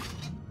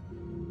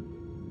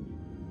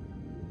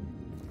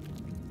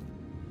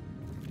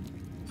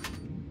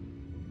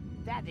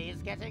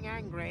 Daddy's getting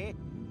angry.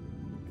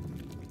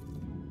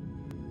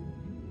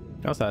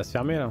 Ah, ça va se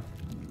fermer là.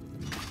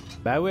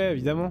 Bah ouais,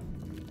 évidemment.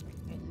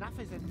 Enough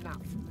is enough.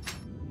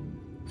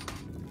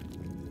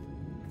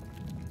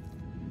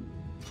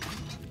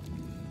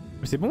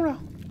 Mais c'est bon là.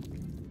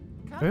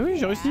 Oui, oui,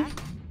 j'ai réussi.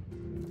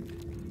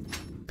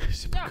 Je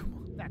sais pas comment.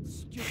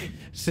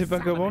 Je sais pas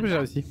comment, mais j'ai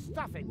réussi.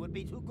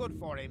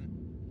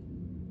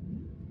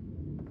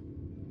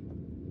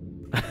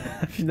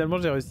 Finalement,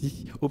 j'ai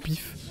réussi. Au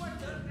pif.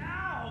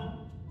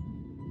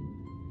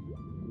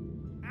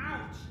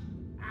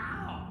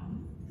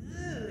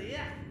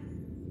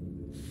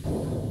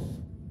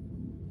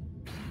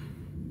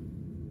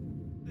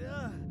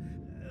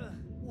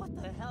 What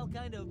the hell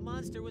kind of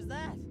monster was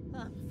that?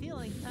 I'm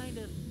feeling kind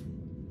of...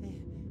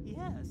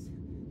 Yes.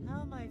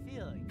 How am I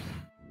feeling?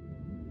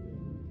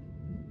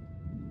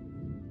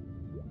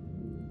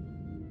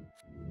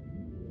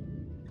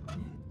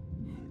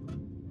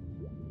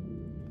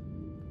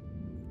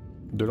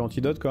 De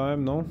l'antidote quand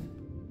même, non?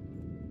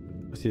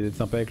 Essayer d'être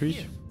sympa avec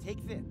lui.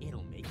 Take this.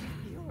 It'll make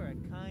you. You're a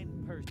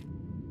kind person.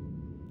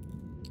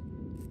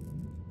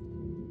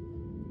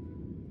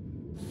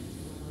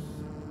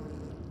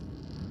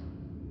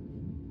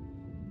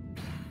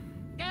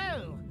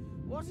 Oh,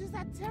 what is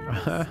that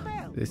terrible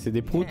smell? C'est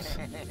des proutes. What's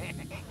the matter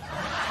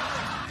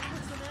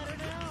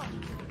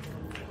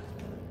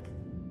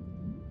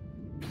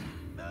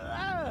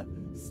now?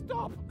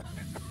 Stop!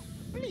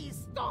 Please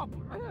stop!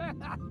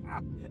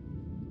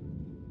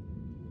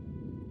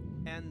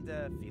 And,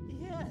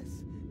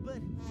 Yes,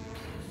 but...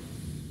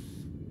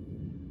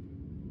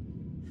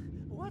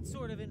 What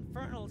sort of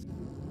infernal...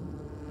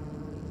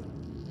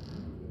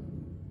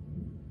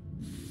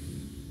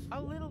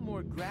 a little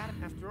more grat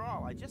after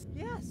all. I just...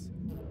 Yes.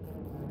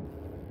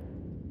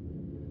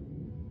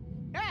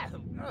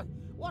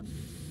 What?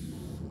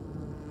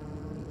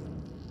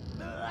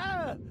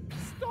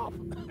 Stop!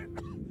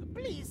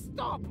 Please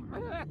stop!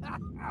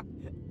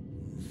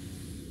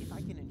 If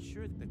I can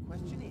ensure that the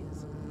question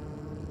is...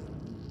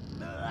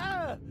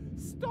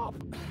 stop!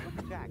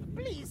 Look back.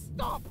 Please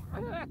stop!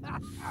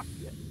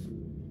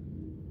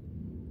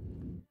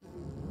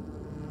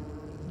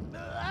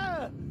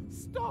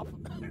 Stop!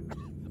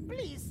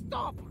 Please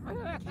stop!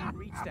 I can't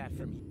reach that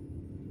from you.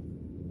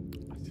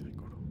 C'est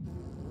rigolo.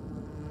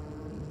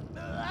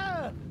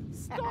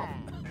 Stop!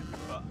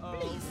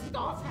 Please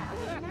stop!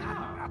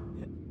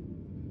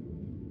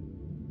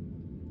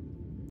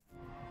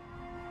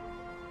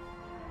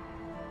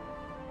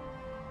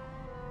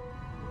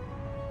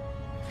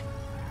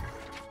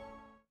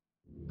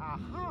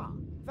 Aha!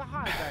 The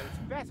highboat's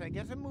better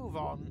get a move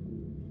on.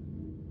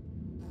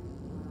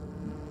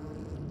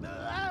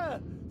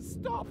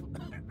 Stop!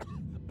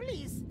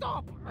 Please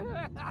stop!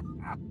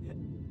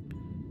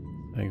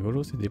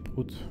 Rigolo, c'est des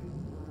proutes.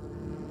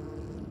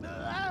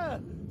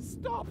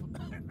 Stop!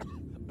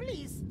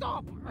 Please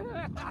stop!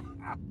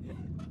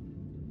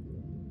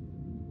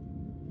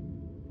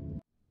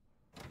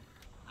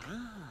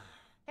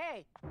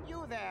 Hey,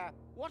 you there!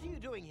 What are you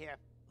doing here?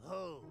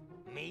 Who?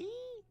 Me?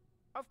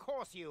 Of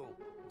course you.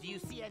 Do you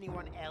see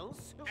anyone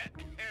else?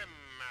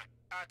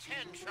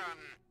 Attention!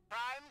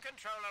 Prime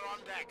controller on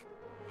deck.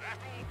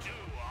 That'll do,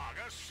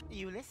 Argus.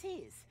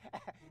 Ulysses.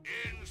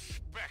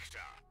 Inspector,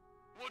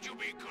 would you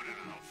be good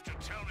enough to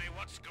tell me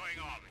what's going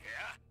on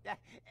here?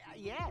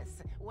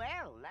 Yes,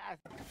 well,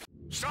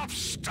 Stop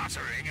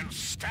stuttering and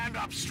stand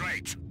up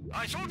straight.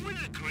 I thought we'd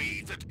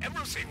agreed that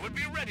everything would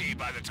be ready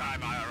by the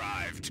time I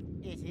arrived.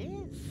 it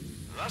is.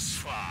 Thus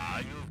far,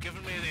 you've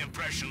given me the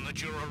impression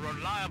that you're a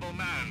reliable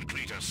man,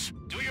 Cletus.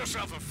 Do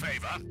yourself a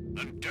favor,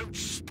 and don't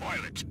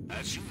spoil it.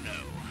 As you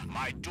know,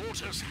 my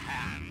daughter's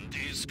hand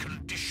is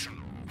conditional.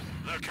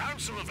 The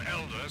Council of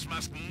Elders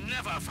must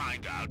never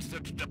find out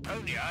that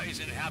Deponia is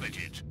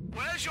inhabited.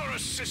 Where's your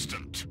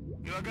assistant?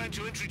 You are going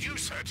to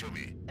introduce her to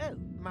me. Oh,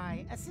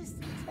 my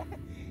assistant.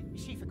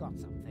 She forgot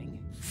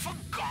something.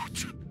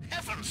 Forgot?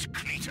 Heavens,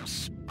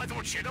 Cletus! I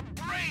thought she had a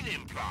brain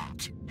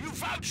implant. You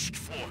vouched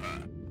for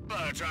her.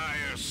 But I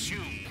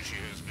assume she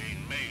has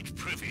been made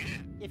privy.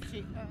 If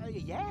she...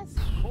 yes,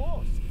 of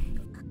course.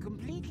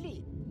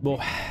 Completely. Bon,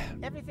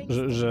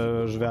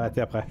 je vais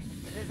arrêter après.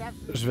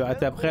 Je vais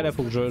arrêter après, là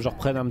faut que je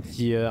reprenne un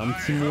petit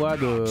mois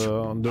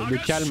de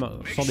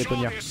calme sans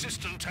Deponia.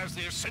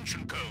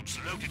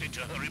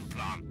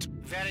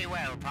 Very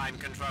well, Prime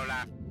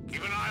Controller.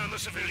 Keep an eye on the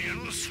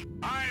civilians.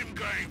 I'm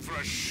going for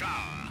a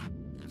shower.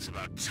 It's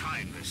about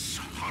time this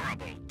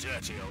horrible,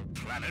 dirty old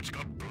planet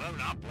got blown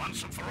up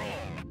once and for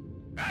all.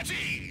 At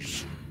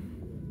ease.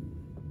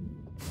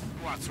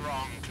 What's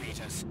wrong,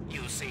 Cletus?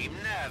 You seem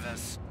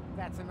nervous.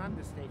 That's an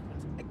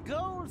understatement.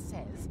 Gold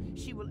says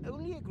she will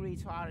only agree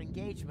to our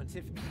engagement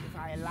if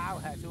I allow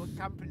her to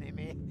accompany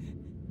me.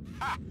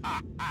 Ha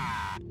ha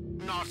ha!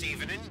 Not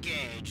even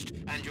engaged,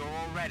 and you're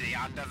already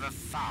under the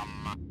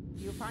thumb.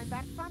 You find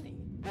that funny?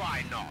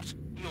 Why not?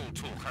 You'll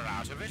talk her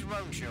out of it,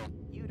 won't you?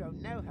 You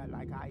don't know her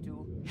like I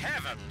do.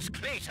 Heavens,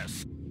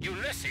 Cletus!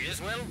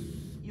 Ulysses will...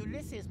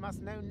 Ulysses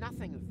must know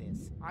nothing of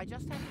this. I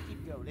just have to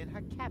keep Gold in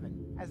her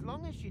cabin. As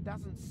long as she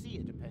doesn't see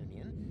a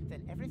Deponian,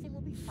 then everything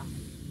will be fine.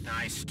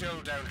 I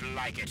still don't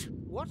like it.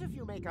 What if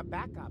you make a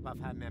backup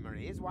of her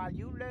memories while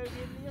you load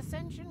in the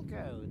Ascension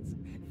codes?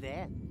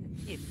 Then,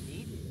 if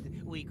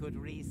needed, we could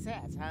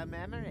reset her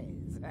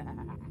memories.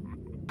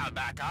 A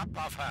backup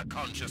of her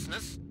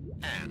consciousness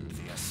and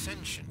the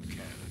Ascension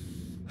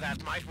code.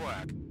 That might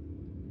work.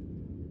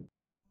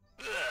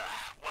 Ugh,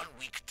 1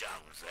 week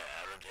down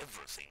there and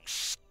everything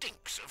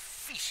stinks of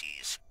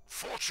feces.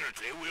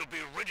 Fortunately, we'll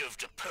be rid of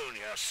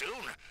Deponia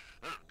soon.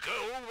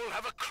 Goal will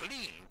have a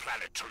clean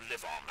planet to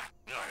live on.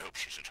 I hope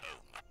she's at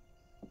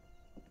home.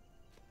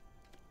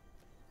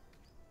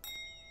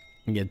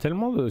 Il y a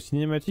tellement de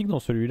cinématiques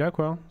dans celui-là,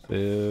 quoi.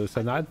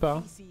 Ça n'arrête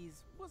pas.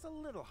 Feces was a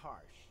little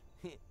harsh.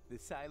 The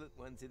silent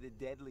ones are the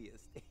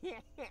deadliest.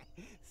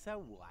 So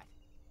what?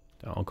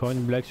 Encore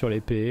une blague sur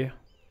l'épée.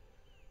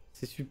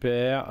 C'est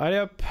super. Allez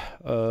hop,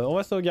 on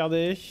va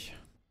sauvegarder.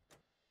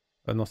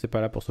 Non, c'est pas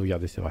là pour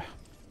sauvegarder, c'est vrai.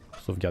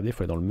 Pour sauvegarder, il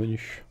faut aller dans le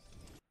menu.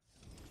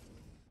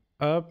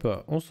 Hop,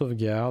 on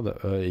sauvegarde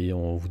et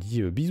on vous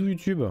dit bisous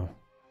YouTube.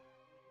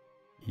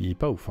 Il est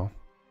pas ouf, hein.